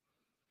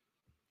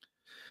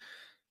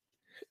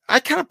 I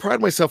kind of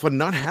pride myself on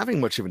not having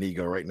much of an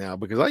ego right now,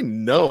 because I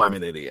know I'm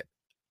an idiot.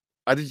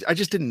 I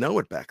just didn't know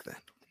it back then.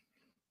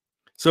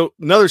 So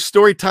another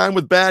story time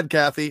with Bad,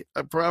 Kathy.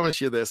 I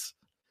promise you this.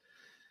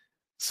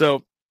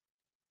 So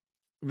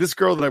this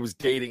girl that I was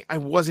dating, I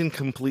wasn't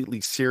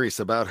completely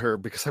serious about her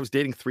because I was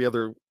dating 3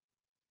 other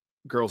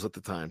girls at the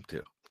time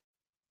too.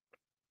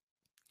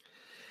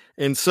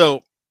 And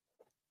so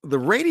the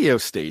radio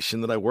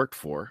station that I worked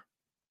for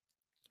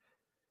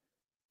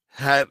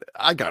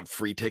I got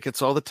free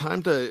tickets all the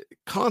time to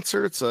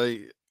concerts,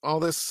 all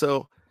this.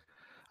 So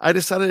I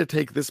decided to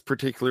take this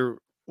particular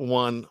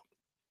one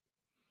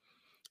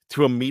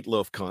to a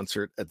Meatloaf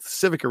concert at the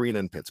Civic Arena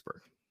in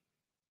Pittsburgh.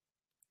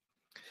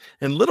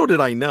 And little did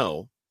I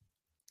know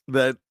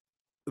that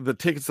the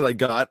tickets that I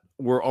got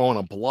were all on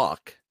a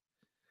block.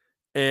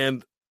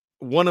 And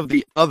one of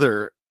the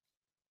other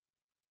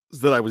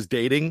that I was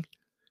dating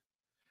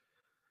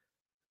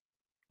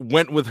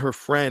went with her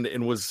friend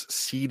and was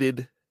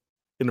seated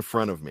in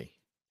front of me.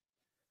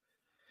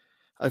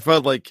 I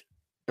felt like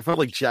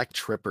Jack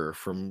Tripper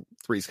from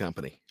Three's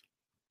Company,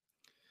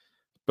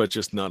 but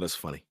just not as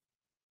funny.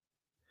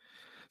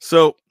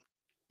 So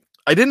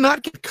I did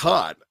not get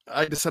caught.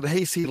 I decided,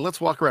 hey, see, let's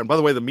walk around. By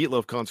the way, the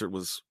Meatloaf concert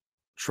was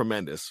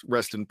tremendous.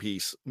 Rest in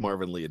peace,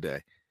 Marvin Lee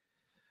Day.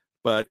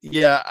 But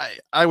yeah,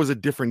 I was a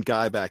different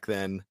guy back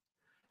then.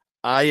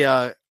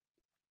 I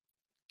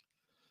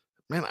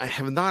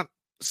have not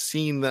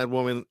seen that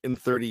woman in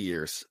 30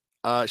 years.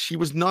 She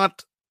was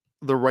not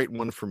the right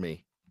one for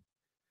me.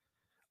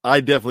 I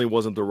definitely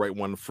wasn't the right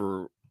one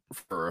for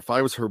her. If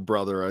I was her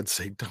brother, I'd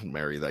say, don't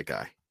marry that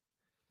guy.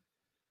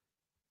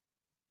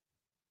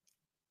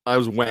 I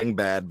was wang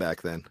bad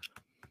back then.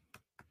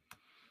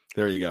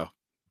 There you go.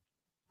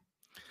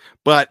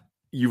 But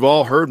you've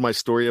all heard my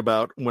story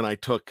about when I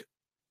took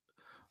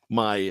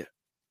my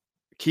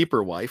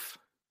keeper wife.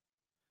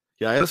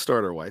 Yeah, I had a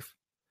starter wife.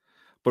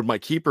 But my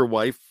keeper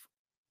wife,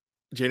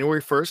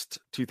 January 1st,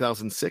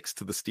 2006,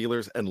 to the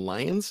Steelers and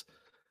Lions.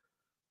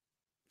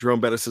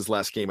 Jerome Bettis'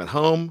 last game at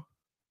home.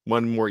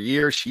 1 more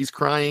year. She's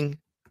crying.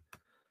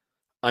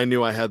 I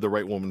knew I had the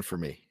right woman for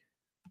me.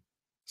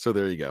 So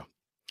there you go.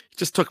 It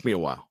just took me a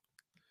while.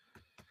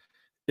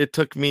 It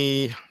took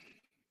me,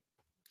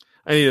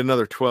 I need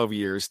another 12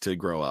 years to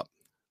grow up.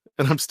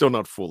 And I'm still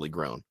not fully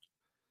grown.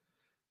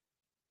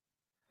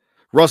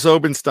 Russ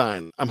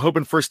Obenstein, I'm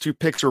hoping first 2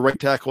 picks are right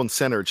tackle and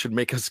center. It should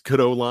make us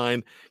good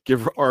O-line,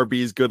 give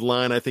RB's good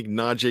line. I think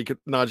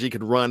Najee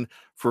could run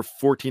for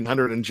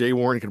 1,400 and Jay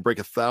Warren could break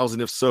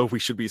 1,000. If so, we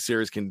should be a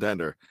serious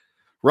contender.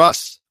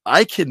 Russ,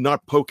 I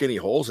cannot poke any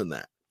holes in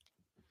that.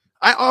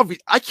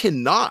 I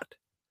cannot.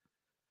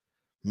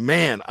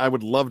 Man, I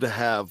would love to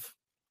have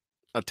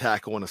a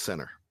tackle and a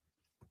center.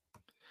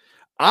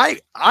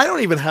 I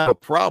don't even have a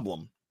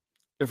problem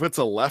if it's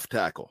a left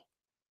tackle.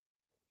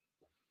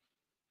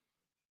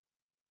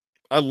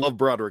 I love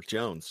Broderick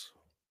Jones.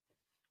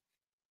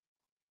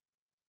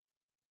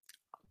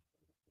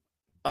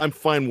 I'm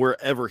fine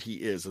wherever he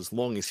is as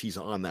long as he's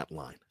on that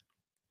line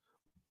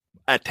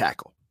at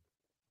tackle.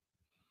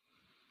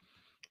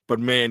 But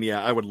man,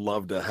 yeah, I would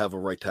love to have a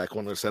right tackle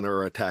and a center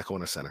or a tackle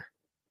and a center.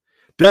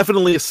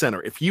 Definitely a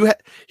center.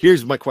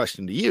 Here's my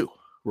question to you,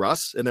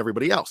 Russ, and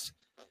everybody else.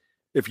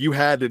 If you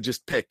had to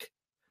just pick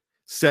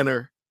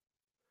center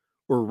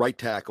or right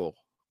tackle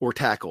or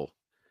tackle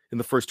in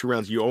the first 2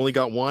 rounds, you only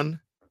got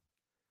one.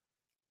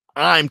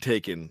 I'm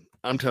telling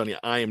you,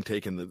 I am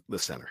taking the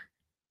center.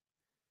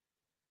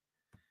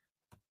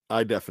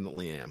 I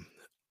definitely am.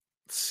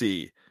 Let's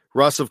see.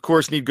 Russ, of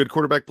course, need good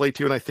quarterback play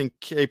too, and I think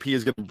KP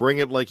is going to bring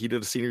it like he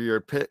did a senior year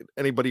at Pitt.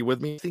 Anybody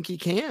with me? I think he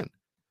can.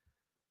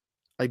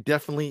 I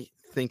definitely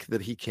think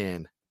that he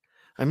can.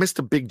 I missed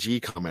a Big G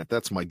comment.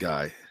 That's my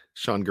guy,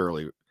 Sean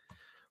Gurley.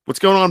 What's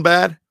going on,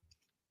 Bad?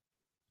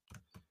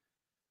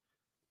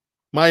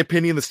 My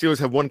opinion, the Steelers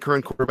have one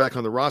current quarterback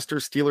on the roster.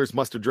 Steelers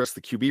must address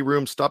the QB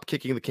room. Stop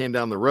kicking the can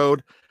down the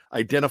road.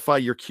 Identify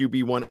your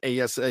QB1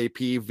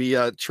 ASAP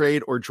via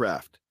trade or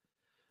draft.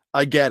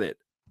 I get it,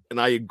 and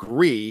I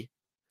agree,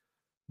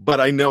 but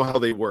I know how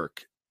they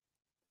work.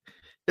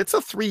 It's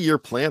a 3-year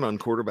plan on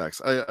quarterbacks.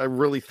 I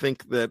really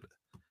think that's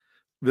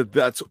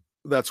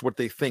what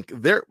they think.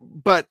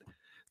 But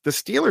the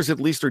Steelers at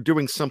least are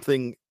doing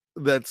something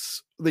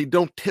they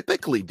don't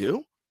typically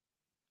do,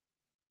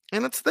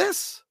 and it's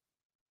this.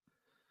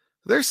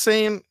 They're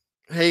saying,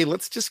 hey,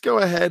 let's just go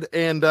ahead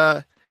and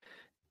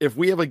if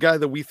we have a guy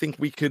that we think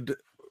we could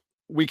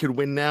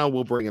win now,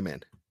 we'll bring him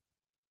in.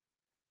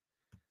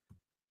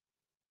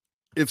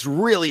 It's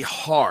really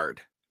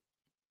hard.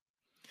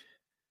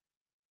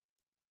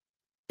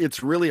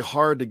 It's really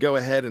hard to go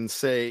ahead and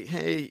say,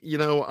 hey,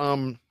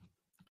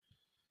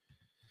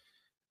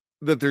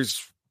 that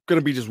there's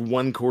going to be just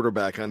one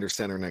quarterback under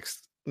center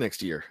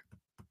next year.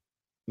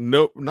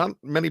 No, not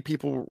many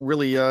people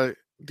really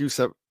do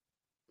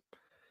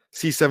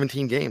see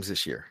 17 games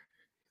this year.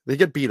 They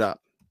get beat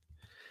up.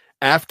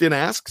 Afton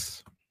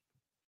asks,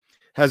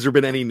 has there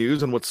been any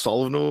news on what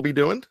Sullivan will be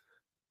doing?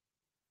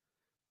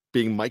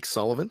 Being Mike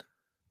Sullivan?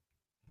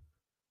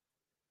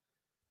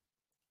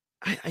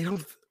 I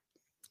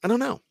don't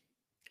know.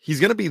 He's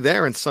going to be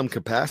there in some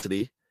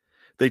capacity.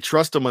 They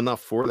trust him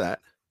enough for that.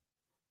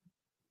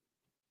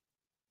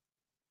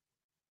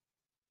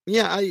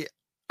 Yeah,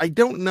 I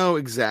don't know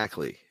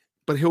exactly,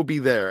 but he'll be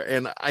there,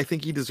 and I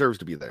think he deserves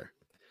to be there.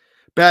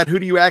 Bad, who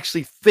do you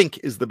actually think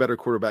is the better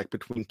quarterback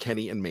between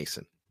Kenny and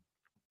Mason?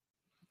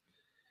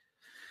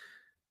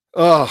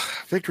 Oh,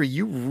 Victory,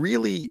 you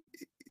really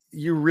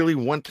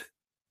want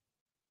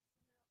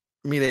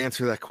me to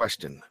answer that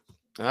question.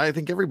 I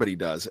think everybody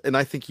does, and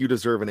I think you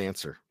deserve an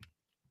answer.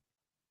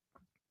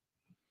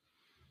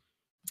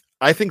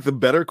 I think the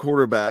better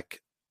quarterback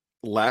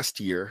last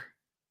year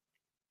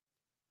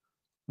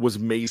was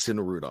Mason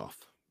Rudolph.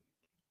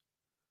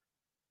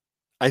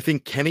 I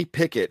think Kenny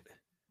Pickett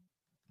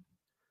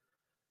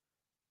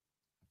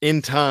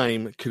in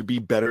time could be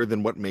better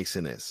than what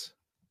Mason is.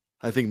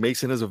 I think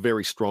Mason has a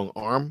very strong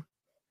arm.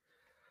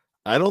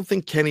 I don't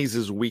think Kenny's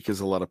as weak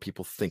as a lot of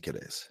people think it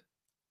is.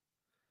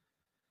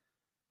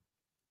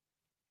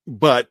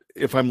 But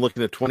if I'm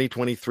looking at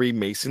 2023,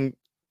 Mason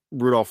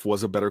Rudolph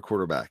was a better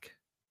quarterback.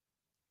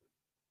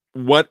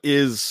 What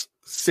is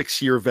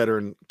 6-year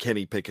veteran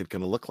Kenny Pickett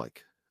going to look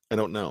like? I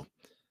don't know.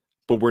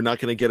 But we're not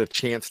going to get a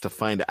chance to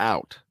find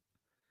out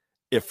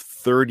if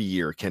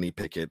 3rd-year Kenny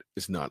Pickett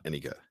is not any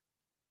good.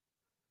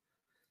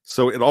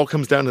 So it all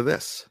comes down to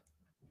this.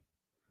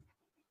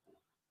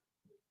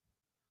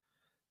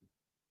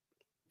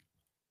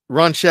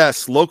 Ron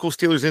Chess, local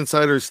Steelers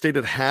insiders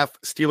stated half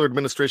Steeler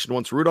administration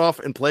wants Rudolph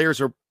and players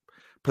are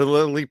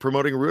politically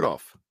promoting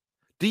Rudolph.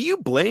 Do you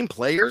blame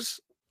players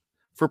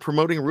for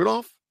promoting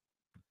Rudolph?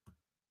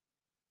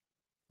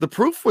 The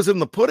proof was in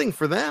the pudding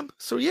for them.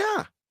 So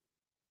yeah.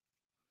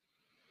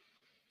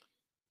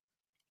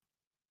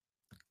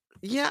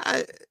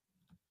 Yeah,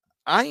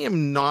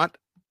 I'm not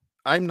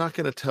going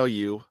to tell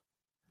you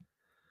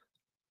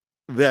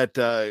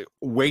that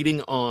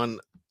waiting on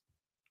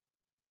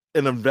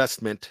an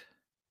investment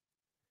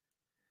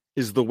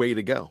is the way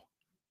to go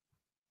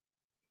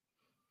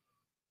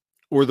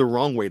or the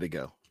wrong way to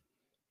go.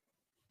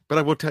 But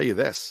I will tell you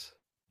this.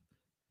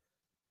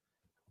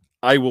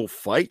 I will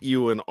fight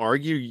you and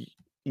argue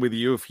with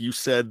you if you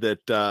said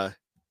that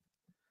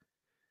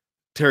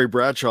Terry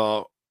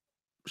Bradshaw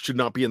should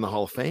not be in the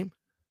Hall of Fame.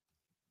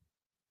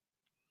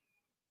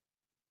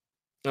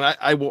 And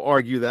I will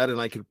argue that, and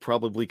I could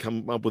probably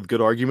come up with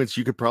good arguments.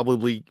 You could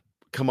probably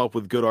come up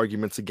with good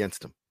arguments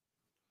against him.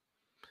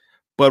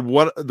 But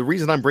the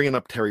reason I'm bringing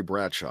up Terry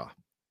Bradshaw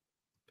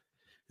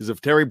is if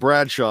Terry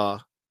Bradshaw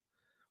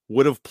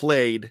would have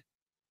played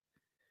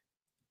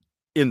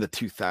in the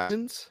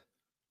 2000s,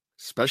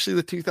 especially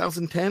the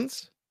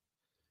 2010s,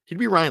 he'd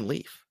be Ryan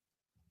Leaf.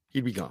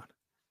 He'd be gone.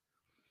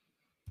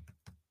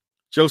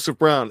 Joseph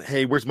Brown,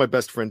 hey, where's my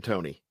best friend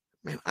Tony?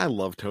 Man, I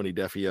love Tony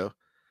DeFeo.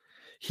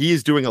 He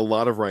is doing a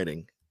lot of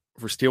writing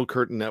for Steel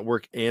Curtain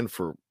Network and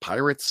for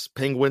Pirates,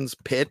 Penguins,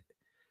 Pitt.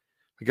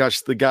 My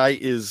gosh, the guy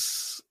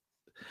is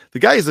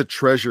a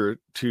treasure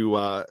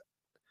to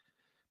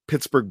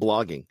Pittsburgh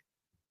blogging.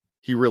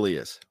 He really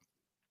is.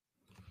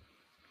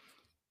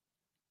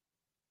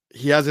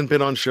 He hasn't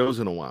been on shows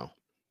in a while.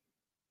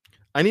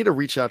 I need to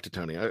reach out to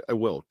Tony. I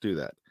will do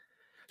that.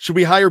 Should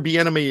we hire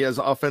Bieniemy as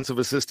offensive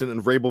assistant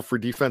and Vrabel for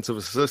defensive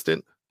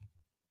assistant?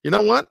 You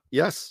know what?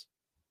 Yes.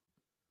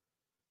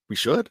 We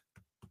should.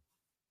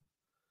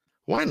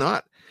 Why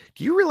not?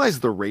 Do you realize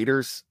the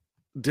Raiders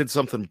did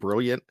something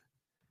brilliant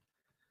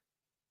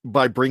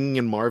by bringing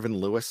in Marvin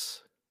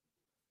Lewis?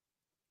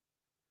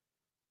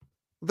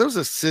 Those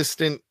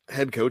assistant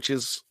head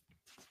coaches,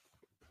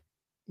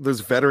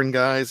 those veteran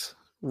guys,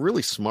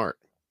 really smart.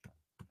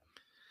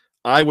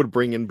 I would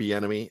bring in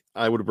Bieniemy.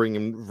 I would bring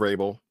in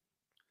Vrabel.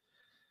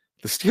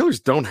 The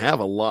Steelers don't have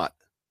a lot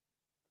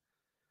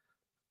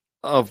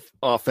of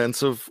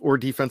offensive or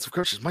defensive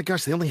coaches. My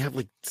gosh, they only have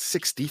like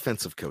 6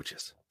 defensive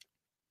coaches.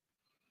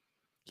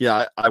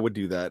 Yeah, I would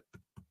do that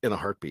in a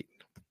heartbeat.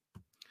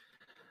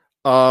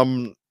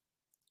 Sean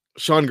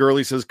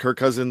Gurley says Kirk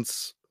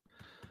Cousins,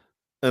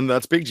 and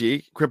that's Big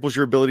G, cripples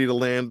your ability to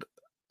land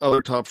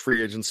other top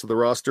free agents to the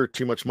roster.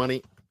 Too much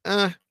money.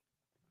 The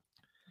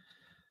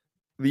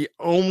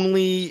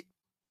only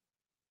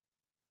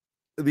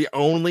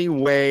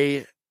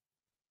way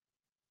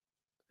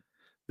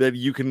that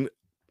you can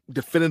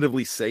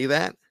definitively say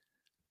that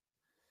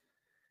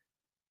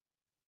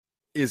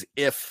is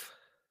if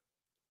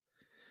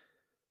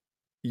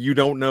you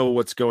don't know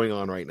what's going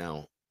on right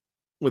now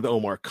with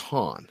Omar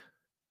Khan.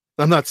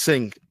 I'm not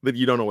saying that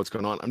you don't know what's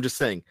going on. I'm just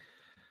saying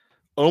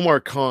Omar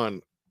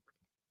Khan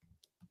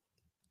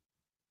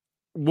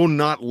will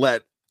not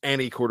let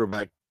any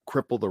quarterback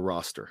cripple the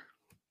roster.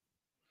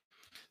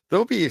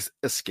 There'll be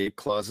escape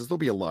clauses. There'll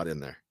be a lot in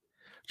there.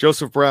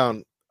 Joseph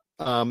Brown,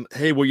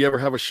 hey, will you ever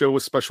have a show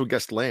with special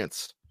guest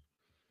Lance?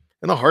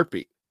 In a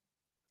heartbeat.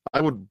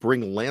 I would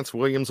bring Lance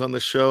Williams on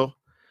this show,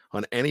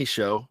 on any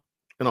show,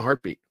 in a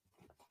heartbeat.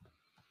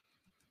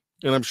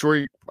 And I'm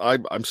sure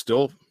I'm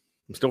still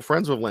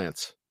friends with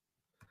Lance.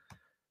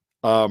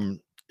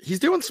 He's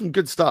doing some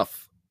good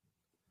stuff.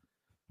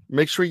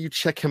 Make sure you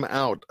check him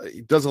out.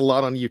 He does a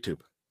lot on YouTube.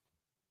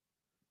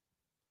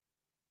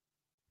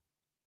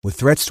 With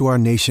threats to our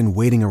nation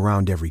waiting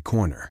around every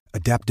corner,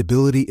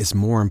 adaptability is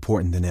more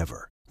important than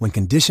ever. When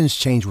conditions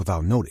change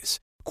without notice,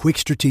 quick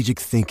strategic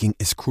thinking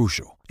is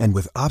crucial. And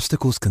with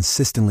obstacles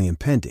consistently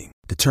impending,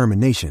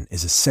 determination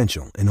is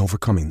essential in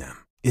overcoming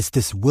them. It's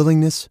this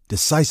willingness,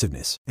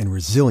 decisiveness, and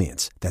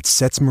resilience that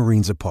sets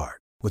Marines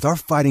apart. With our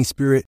fighting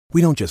spirit,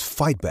 we don't just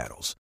fight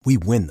battles, we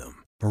win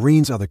them.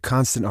 Marines are the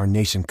constant our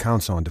nation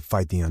counts on to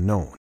fight the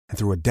unknown. And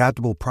through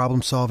adaptable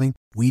problem solving,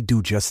 we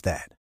do just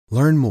that.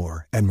 Learn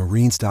more at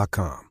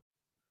marines.com.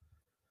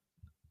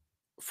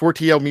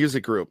 4TL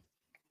Music Group.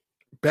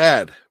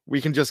 Bad. We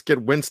can just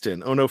get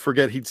Winston. Oh no,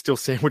 forget he'd steal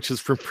sandwiches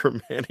from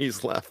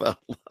Permanis. Laugh out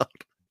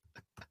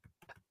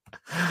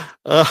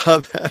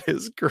loud. That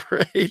is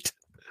great.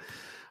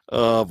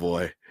 Oh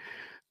boy.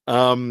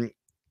 Biggie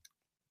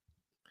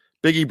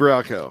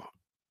Bracco.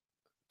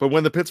 But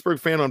when the Pittsburgh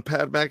fan on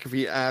Pat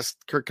McAfee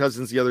asked Kirk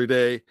Cousins the other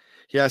day,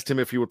 he asked him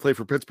if he would play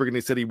for Pittsburgh, and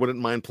he said he wouldn't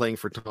mind playing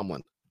for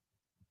Tomlin.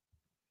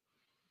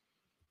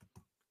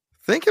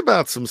 Think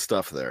about some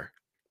stuff there.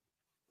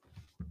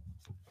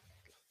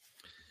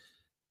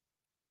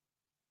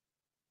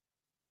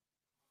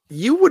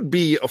 You would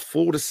be a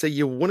fool to say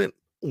you wouldn't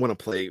want to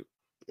play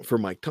for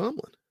Mike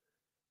Tomlin,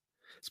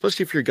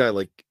 especially if you're a guy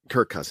like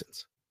Kirk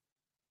Cousins.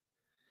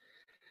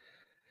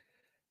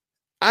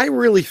 I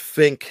really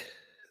think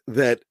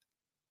that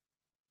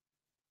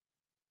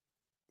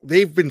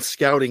they've been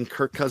scouting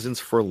Kirk Cousins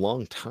for a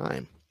long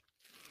time.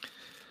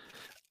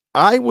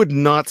 I would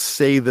not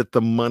say that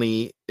the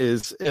money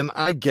is, and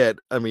I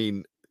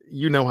mean,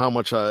 you know how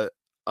much I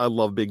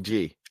love Big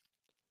G.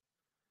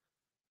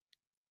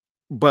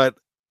 But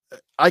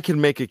I can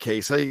make a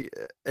case,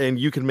 and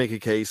you can make a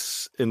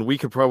case, and we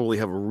could probably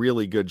have a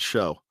really good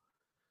show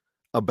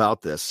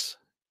about this.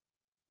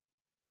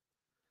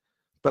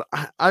 But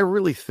I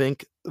really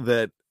think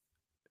that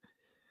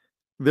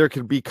there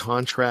could be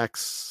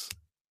contracts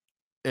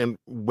and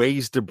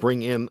ways to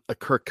bring in a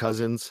Kirk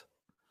Cousins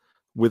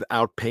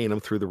without paying him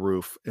through the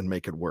roof and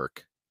make it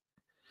work.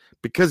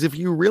 Because if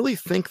you really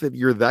think that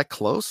you're that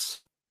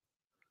close,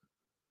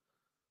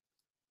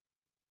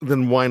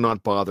 then why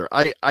not bother?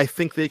 I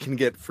think they can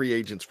get free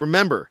agents.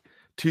 Remember,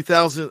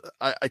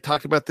 I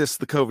talked about this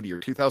the COVID year,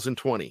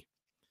 2020.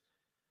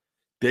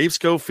 Dave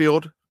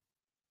Schofield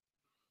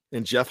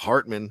and Jeff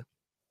Hartman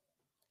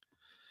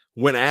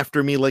went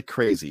after me like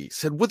crazy.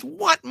 Said, with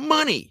what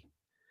money?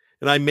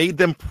 And I made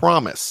them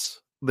promise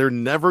they're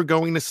never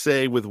going to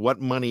say with what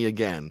money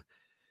again,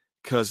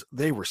 because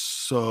they were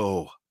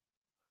so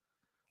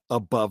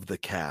above the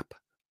cap.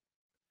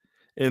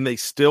 And they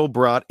still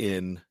brought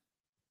in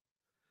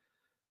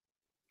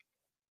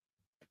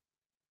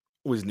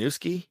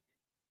Wisniewski.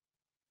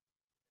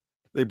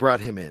 They brought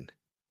him in.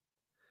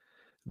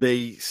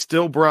 They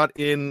still brought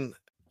in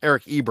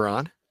Eric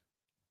Ebron.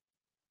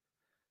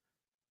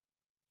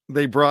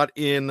 They brought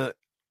in,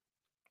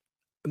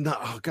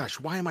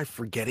 why am I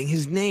forgetting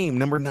his name?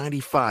 Number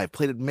 95,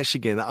 played at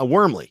Michigan,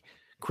 Wormley,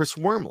 Chris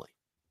Wormley.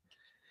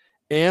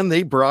 And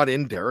they brought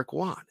in Derek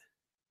Watt.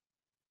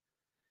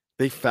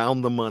 They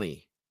found the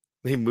money.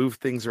 They moved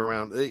things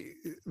around.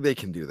 They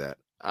can do that.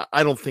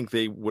 I don't think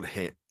they would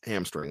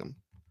hamstring them.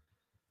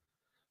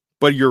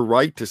 But you're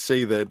right to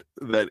say that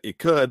it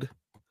could.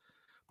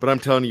 But I'm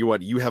telling you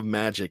what, you have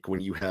magic when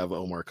you have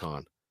Omar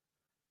Khan.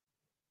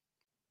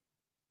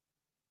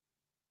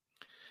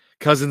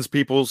 Cousins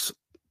Peoples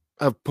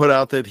have put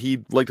out that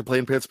he'd like to play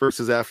in Pittsburgh.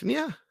 Says after,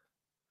 yeah.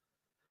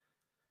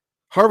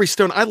 Harvey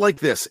Stone, I like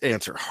this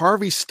answer.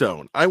 Harvey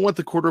Stone, I want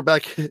the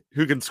quarterback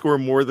who can score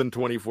more than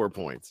 24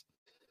 points.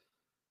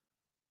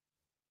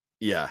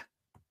 Yeah.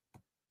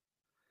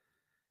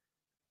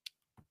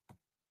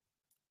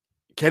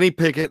 Kenny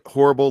Pickett,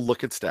 horrible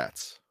look at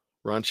stats.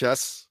 Ron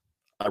Chess,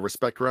 I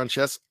respect Ron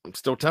Chess. I'm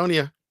still telling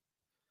you,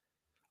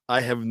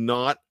 I have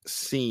not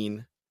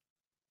seen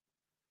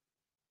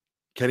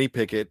Kenny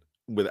Pickett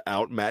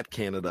without Matt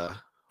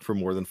Canada for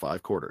more than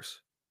 5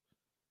 quarters.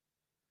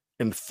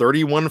 And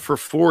 31 for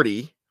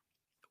 40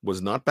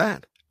 was not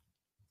bad.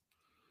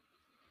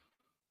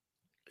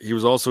 He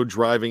was also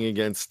driving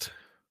against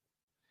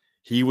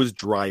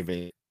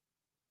the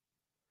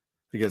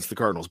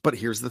Cardinals. But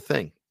here's the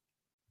thing.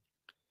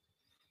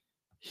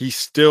 He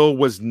still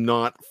was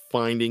not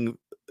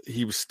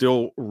he was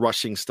still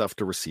rushing stuff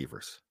to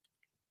receivers.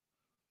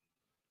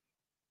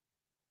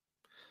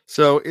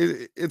 So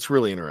it's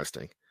really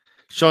interesting.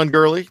 Sean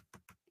Gurley,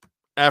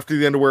 after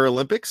the Underwear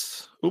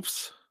Olympics.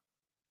 Oops.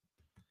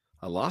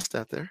 I lost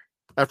that there.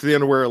 After the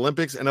Underwear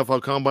Olympics,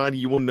 NFL Combine,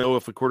 you will know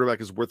if a quarterback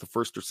is worth the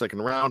first or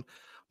second round.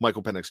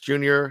 Michael Penix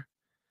Jr.,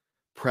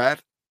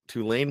 Pratt,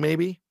 Tulane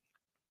maybe.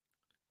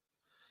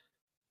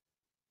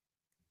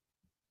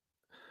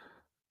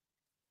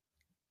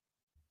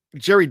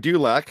 Jerry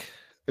Dulac,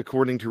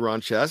 according to Ron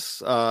Chess.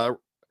 Bob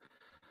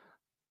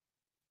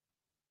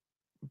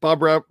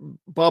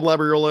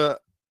Labriola,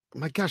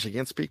 my gosh, I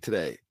can't speak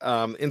today.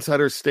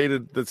 Insiders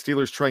stated that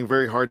Steelers trying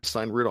very hard to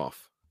sign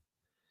Rudolph.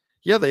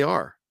 Yeah, they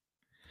are.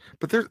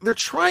 But they're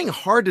trying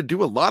hard to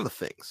do a lot of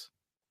things.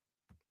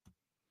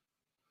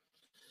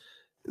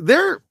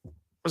 There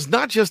was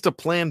not just a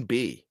plan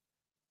B.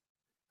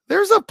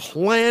 There's a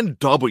plan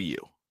W.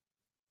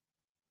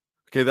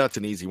 Okay, that's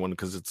an easy one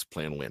because it's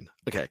plan win.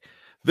 Okay.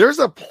 There's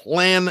a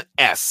plan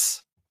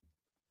S.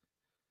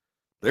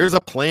 There's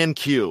a plan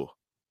Q.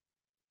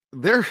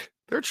 They're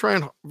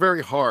trying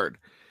very hard.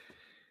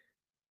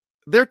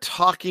 They're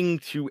talking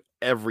to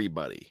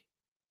everybody.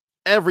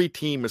 Every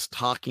team is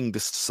talking to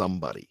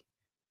somebody.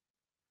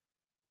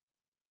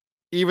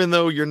 Even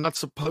though you're not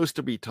supposed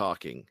to be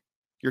talking,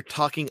 you're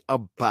talking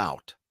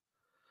about.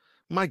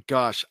 My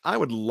gosh, I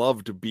would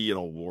love to be in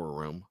a war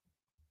room.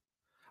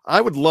 I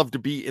would love to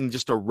be in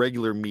just a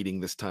regular meeting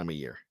this time of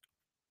year.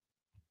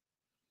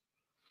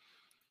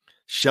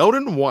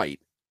 Sheldon White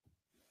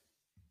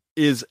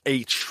is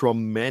a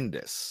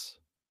tremendous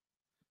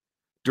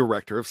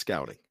director of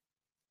scouting.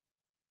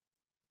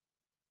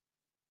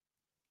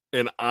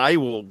 And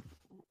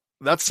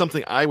that's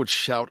something I would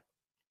shout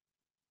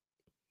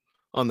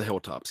on the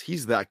hilltops.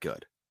 He's that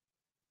good.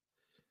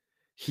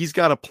 He's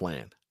got a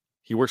plan.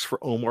 He works for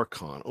Omar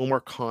Khan.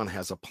 Omar Khan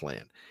has a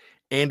plan.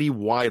 Andy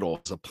Weidel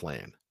has a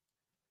plan.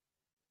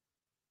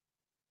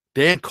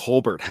 Dan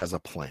Colbert has a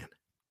plan.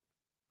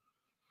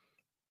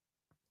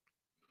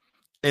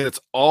 And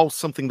it's all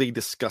something they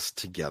discuss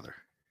together.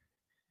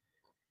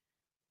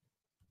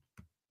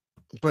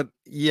 But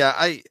yeah,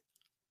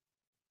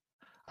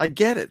 I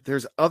get it.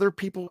 There's other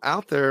people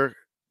out there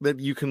that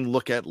you can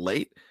look at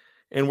late.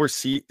 And we're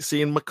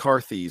seeing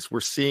McCarthy's.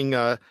 We're seeing,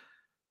 I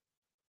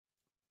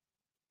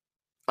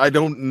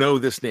don't know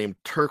this name,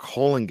 Turk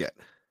Holinget.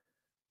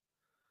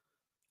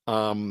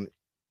 I'm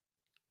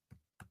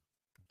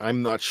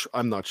not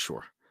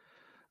sure.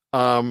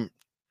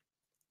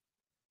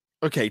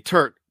 Okay,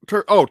 Turk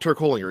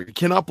Hollinger. You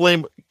cannot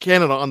blame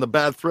Canada on the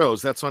bad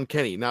throws. That's on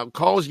Kenny. Now,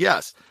 calls,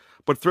 yes,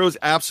 but throws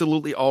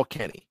absolutely all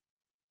Kenny.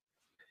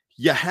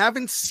 You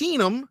haven't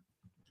seen him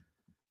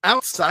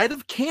outside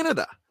of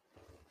Canada.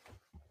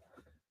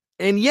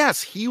 And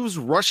yes, he was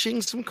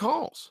rushing some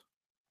calls.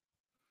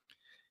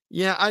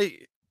 Yeah,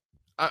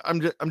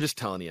 I'm just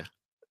telling you.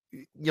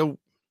 You know,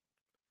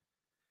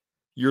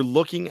 you're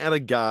looking at a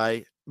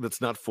guy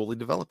that's not fully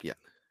developed yet.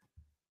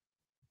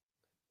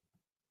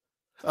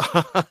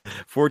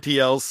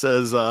 4TL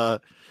says,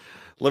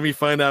 let me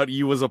find out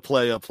you was a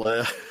player.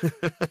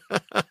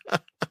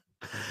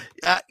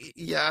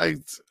 Yeah,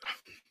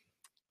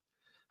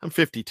 I'm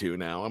 52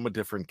 now. I'm a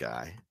different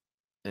guy.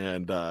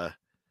 And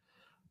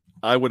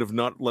I would have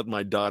not let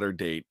my daughter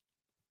date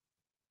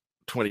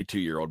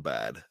 22-year-old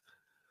bad.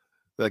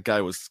 That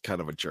guy was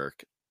kind of a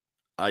jerk.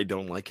 I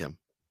don't like him.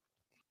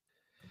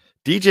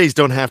 DJs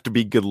don't have to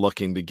be good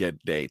looking to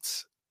get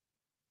dates.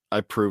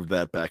 I proved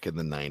that back in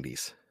the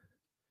 90s.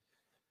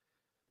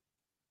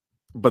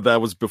 But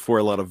that was before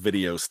a lot of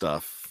video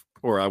stuff,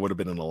 or I would have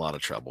been in a lot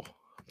of trouble.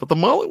 But the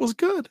mullet was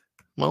good.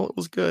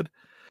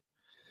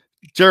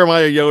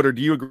 Jeremiah Yoder,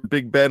 do you agree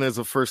Big Ben is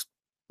a first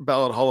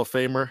ballot Hall of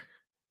Famer?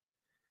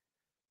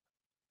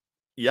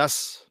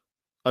 Yes.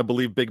 I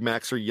believe Big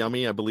Macs are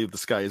yummy. I believe the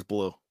sky is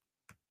blue.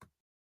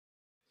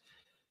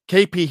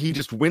 KP, he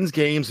just wins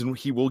games and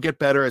he will get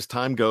better as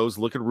time goes.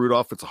 Look at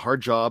Rudolph. It's a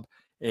hard job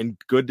and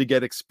good to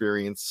get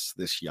experience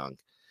this young.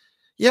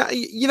 Yeah,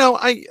 you know,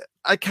 I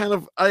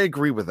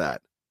agree with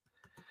that.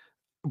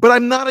 But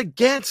I'm not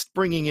against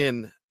bringing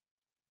in,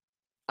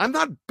 I'm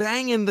not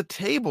banging the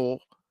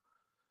table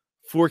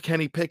for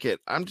Kenny Pickett.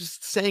 I'm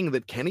just saying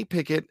that Kenny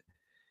Pickett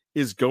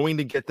is going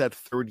to get that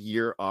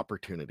third-year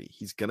opportunity.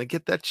 He's going to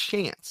get that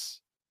chance.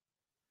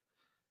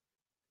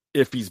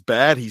 If he's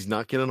bad, he's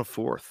not getting a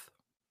fourth.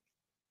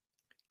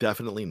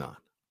 Definitely not.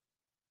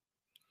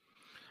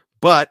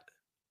 But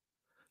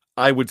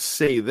I would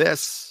say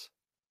this,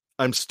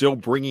 I'm still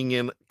bringing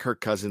in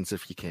Kirk Cousins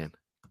if you can.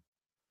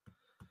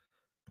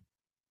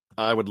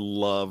 I would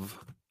love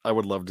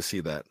to see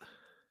that.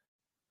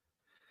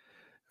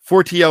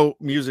 4TL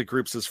Music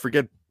Group says,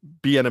 forget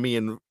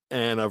Bieniemy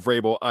and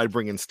Vrabel. I'd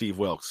bring in Steve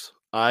Wilkes.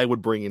 I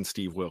would bring in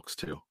Steve Wilkes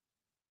too.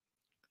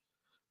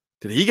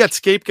 Did he get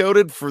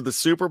scapegoated for the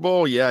Super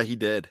Bowl? Yeah, he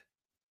did.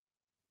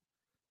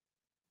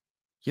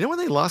 You know when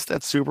they lost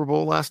that Super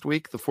Bowl last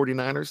week, the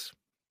 49ers?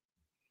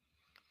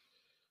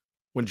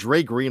 When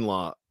Dre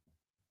Greenlaw,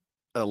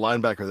 a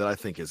linebacker that I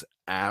think is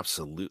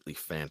absolutely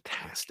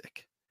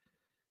fantastic,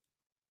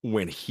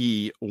 when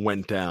he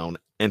went down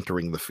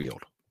entering the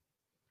field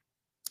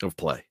of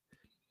play.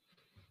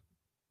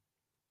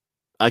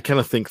 I kind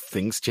of think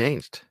things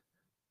changed.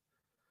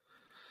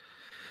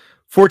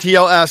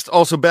 4TL asked,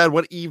 also bad,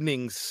 what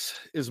evenings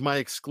is my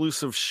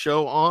exclusive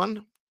show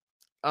on?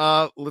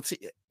 Let's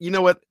see. You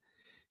know what?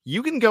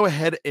 You can go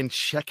ahead and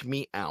check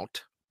me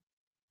out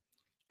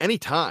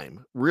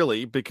anytime,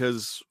 really,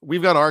 because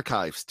we've got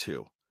archives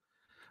too.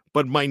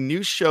 But my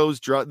new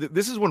shows drop.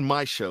 This is when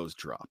my shows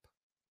drop.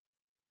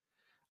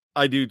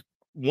 I do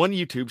one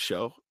YouTube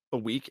show a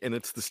week, and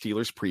it's the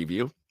Steelers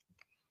preview.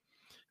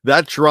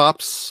 That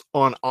drops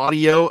on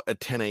audio at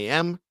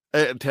 10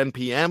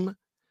 p.m.,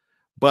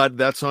 but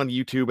that's on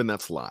YouTube and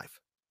that's live.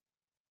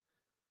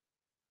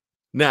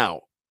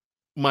 Now,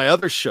 my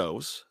other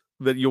shows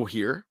that you'll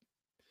hear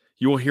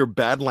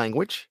Bad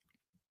Language.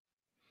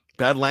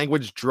 Bad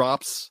Language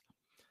drops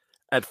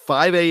at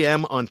 5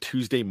 a.m. on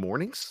Tuesday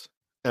mornings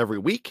every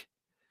week.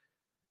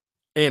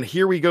 And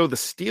Here We Go, the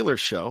Steelers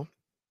show.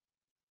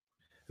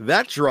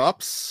 That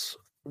drops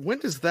when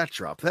does that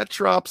drop? That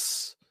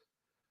drops.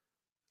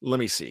 Let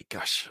me see.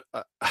 Gosh,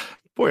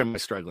 boy, am I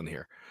struggling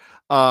here.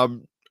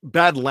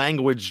 Bad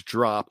Language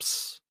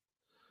drops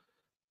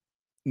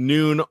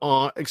noon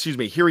on. Excuse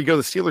me. Here we go.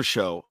 The Steelers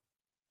show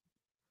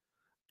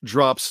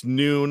drops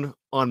noon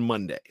on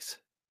Mondays.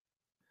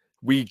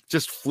 We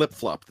just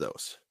flip-flop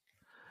those.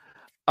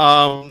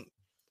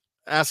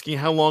 Asking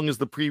how long is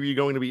the preview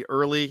going to be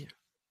early?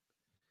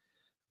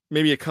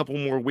 Maybe a couple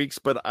more weeks,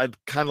 but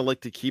I'd kind of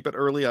like to keep it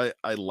early.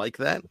 I like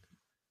that.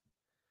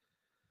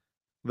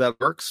 That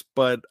works,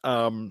 but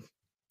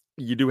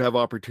you do have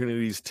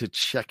opportunities to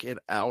check it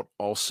out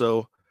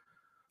also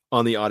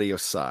on the audio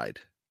side.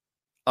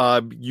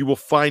 You will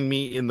find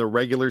me in the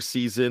regular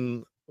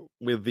season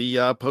with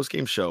the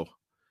post-game show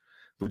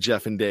with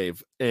Jeff and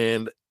Dave,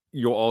 and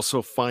you'll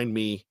also find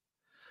me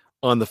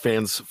on the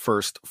Fans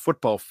First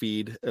football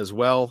feed as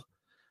well.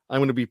 I'm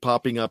going to be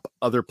popping up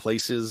other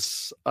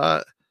places,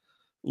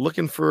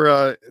 looking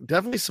for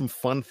definitely some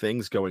fun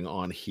things going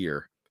on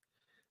here.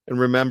 And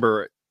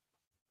remember,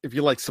 if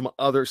you like some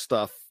other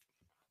stuff,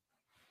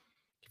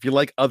 if you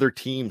like other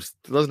teams,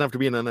 it doesn't have to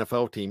be an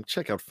NFL team,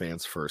 check out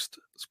Fans First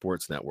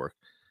Sports Network.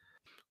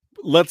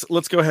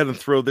 Let's go ahead and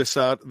throw this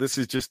out. This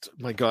is just,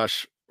 my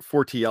gosh,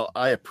 4TL.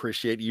 I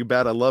appreciate you,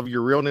 Bat. I love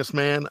your realness,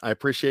 man. I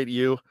appreciate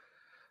you.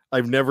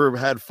 I've never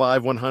had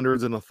 5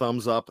 100s and a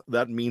thumbs up.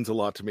 That means a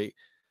lot to me.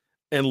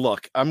 And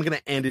look, I'm going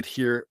to end it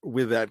here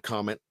with that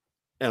comment,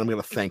 and I'm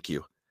going to thank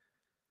you.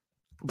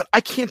 But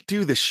I can't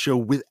do this show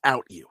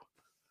without you.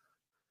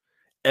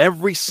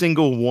 Every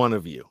single one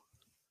of you.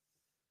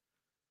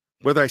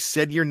 Whether I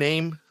said your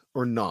name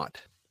or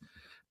not.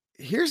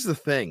 Here's the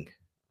thing.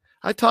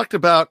 I talked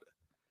about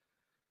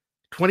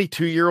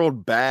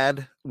 22-year-old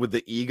bad with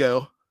the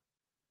ego.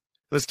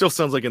 And it still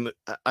sounds like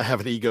I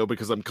have an ego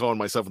because I'm calling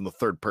myself in the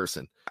third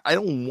person. I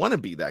don't want to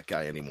be that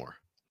guy anymore.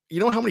 You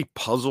know how many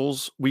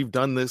puzzles we've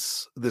done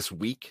this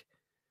week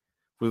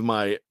with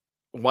my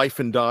wife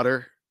and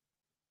daughter?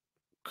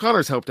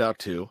 Connor's helped out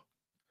too.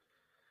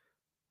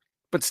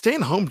 But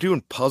staying home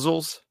doing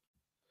puzzles,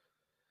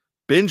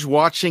 binge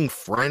watching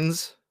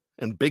Friends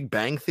and Big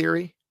Bang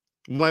Theory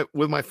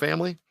with my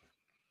family,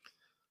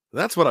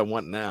 that's what I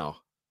want now.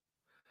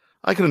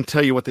 I couldn't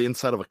tell you what the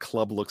inside of a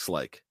club looks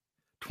like.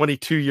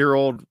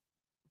 22-year-old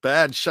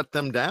bad, shut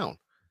them down.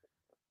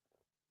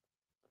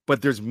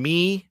 But there's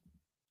me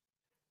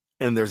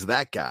and there's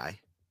that guy.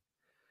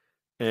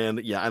 And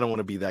yeah, I don't want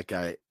to be that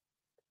guy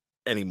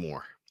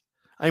anymore.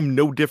 I'm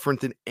no different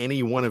than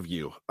any one of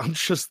you. I'm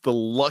just the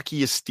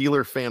luckiest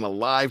Steeler fan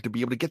alive to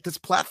be able to get this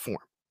platform.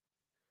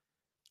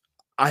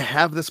 I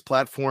have this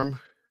platform,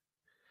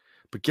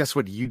 but guess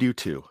what? You do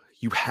too.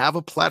 You have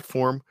a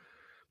platform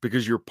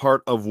because you're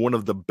part of one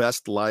of the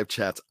best live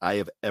chats I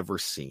have ever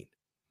seen.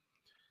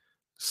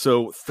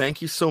 So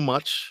thank you so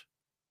much.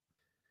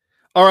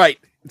 All right,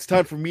 it's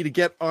time for me to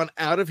get on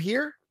out of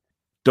here.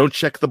 Don't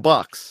check the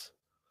box.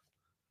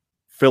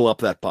 Fill up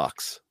that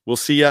box. We'll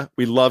see ya.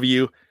 We love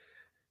you.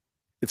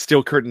 It's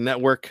Steel Curtain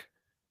Network.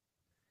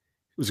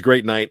 It was a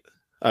great night.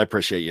 I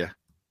appreciate you.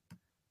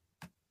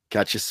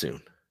 Catch you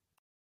soon.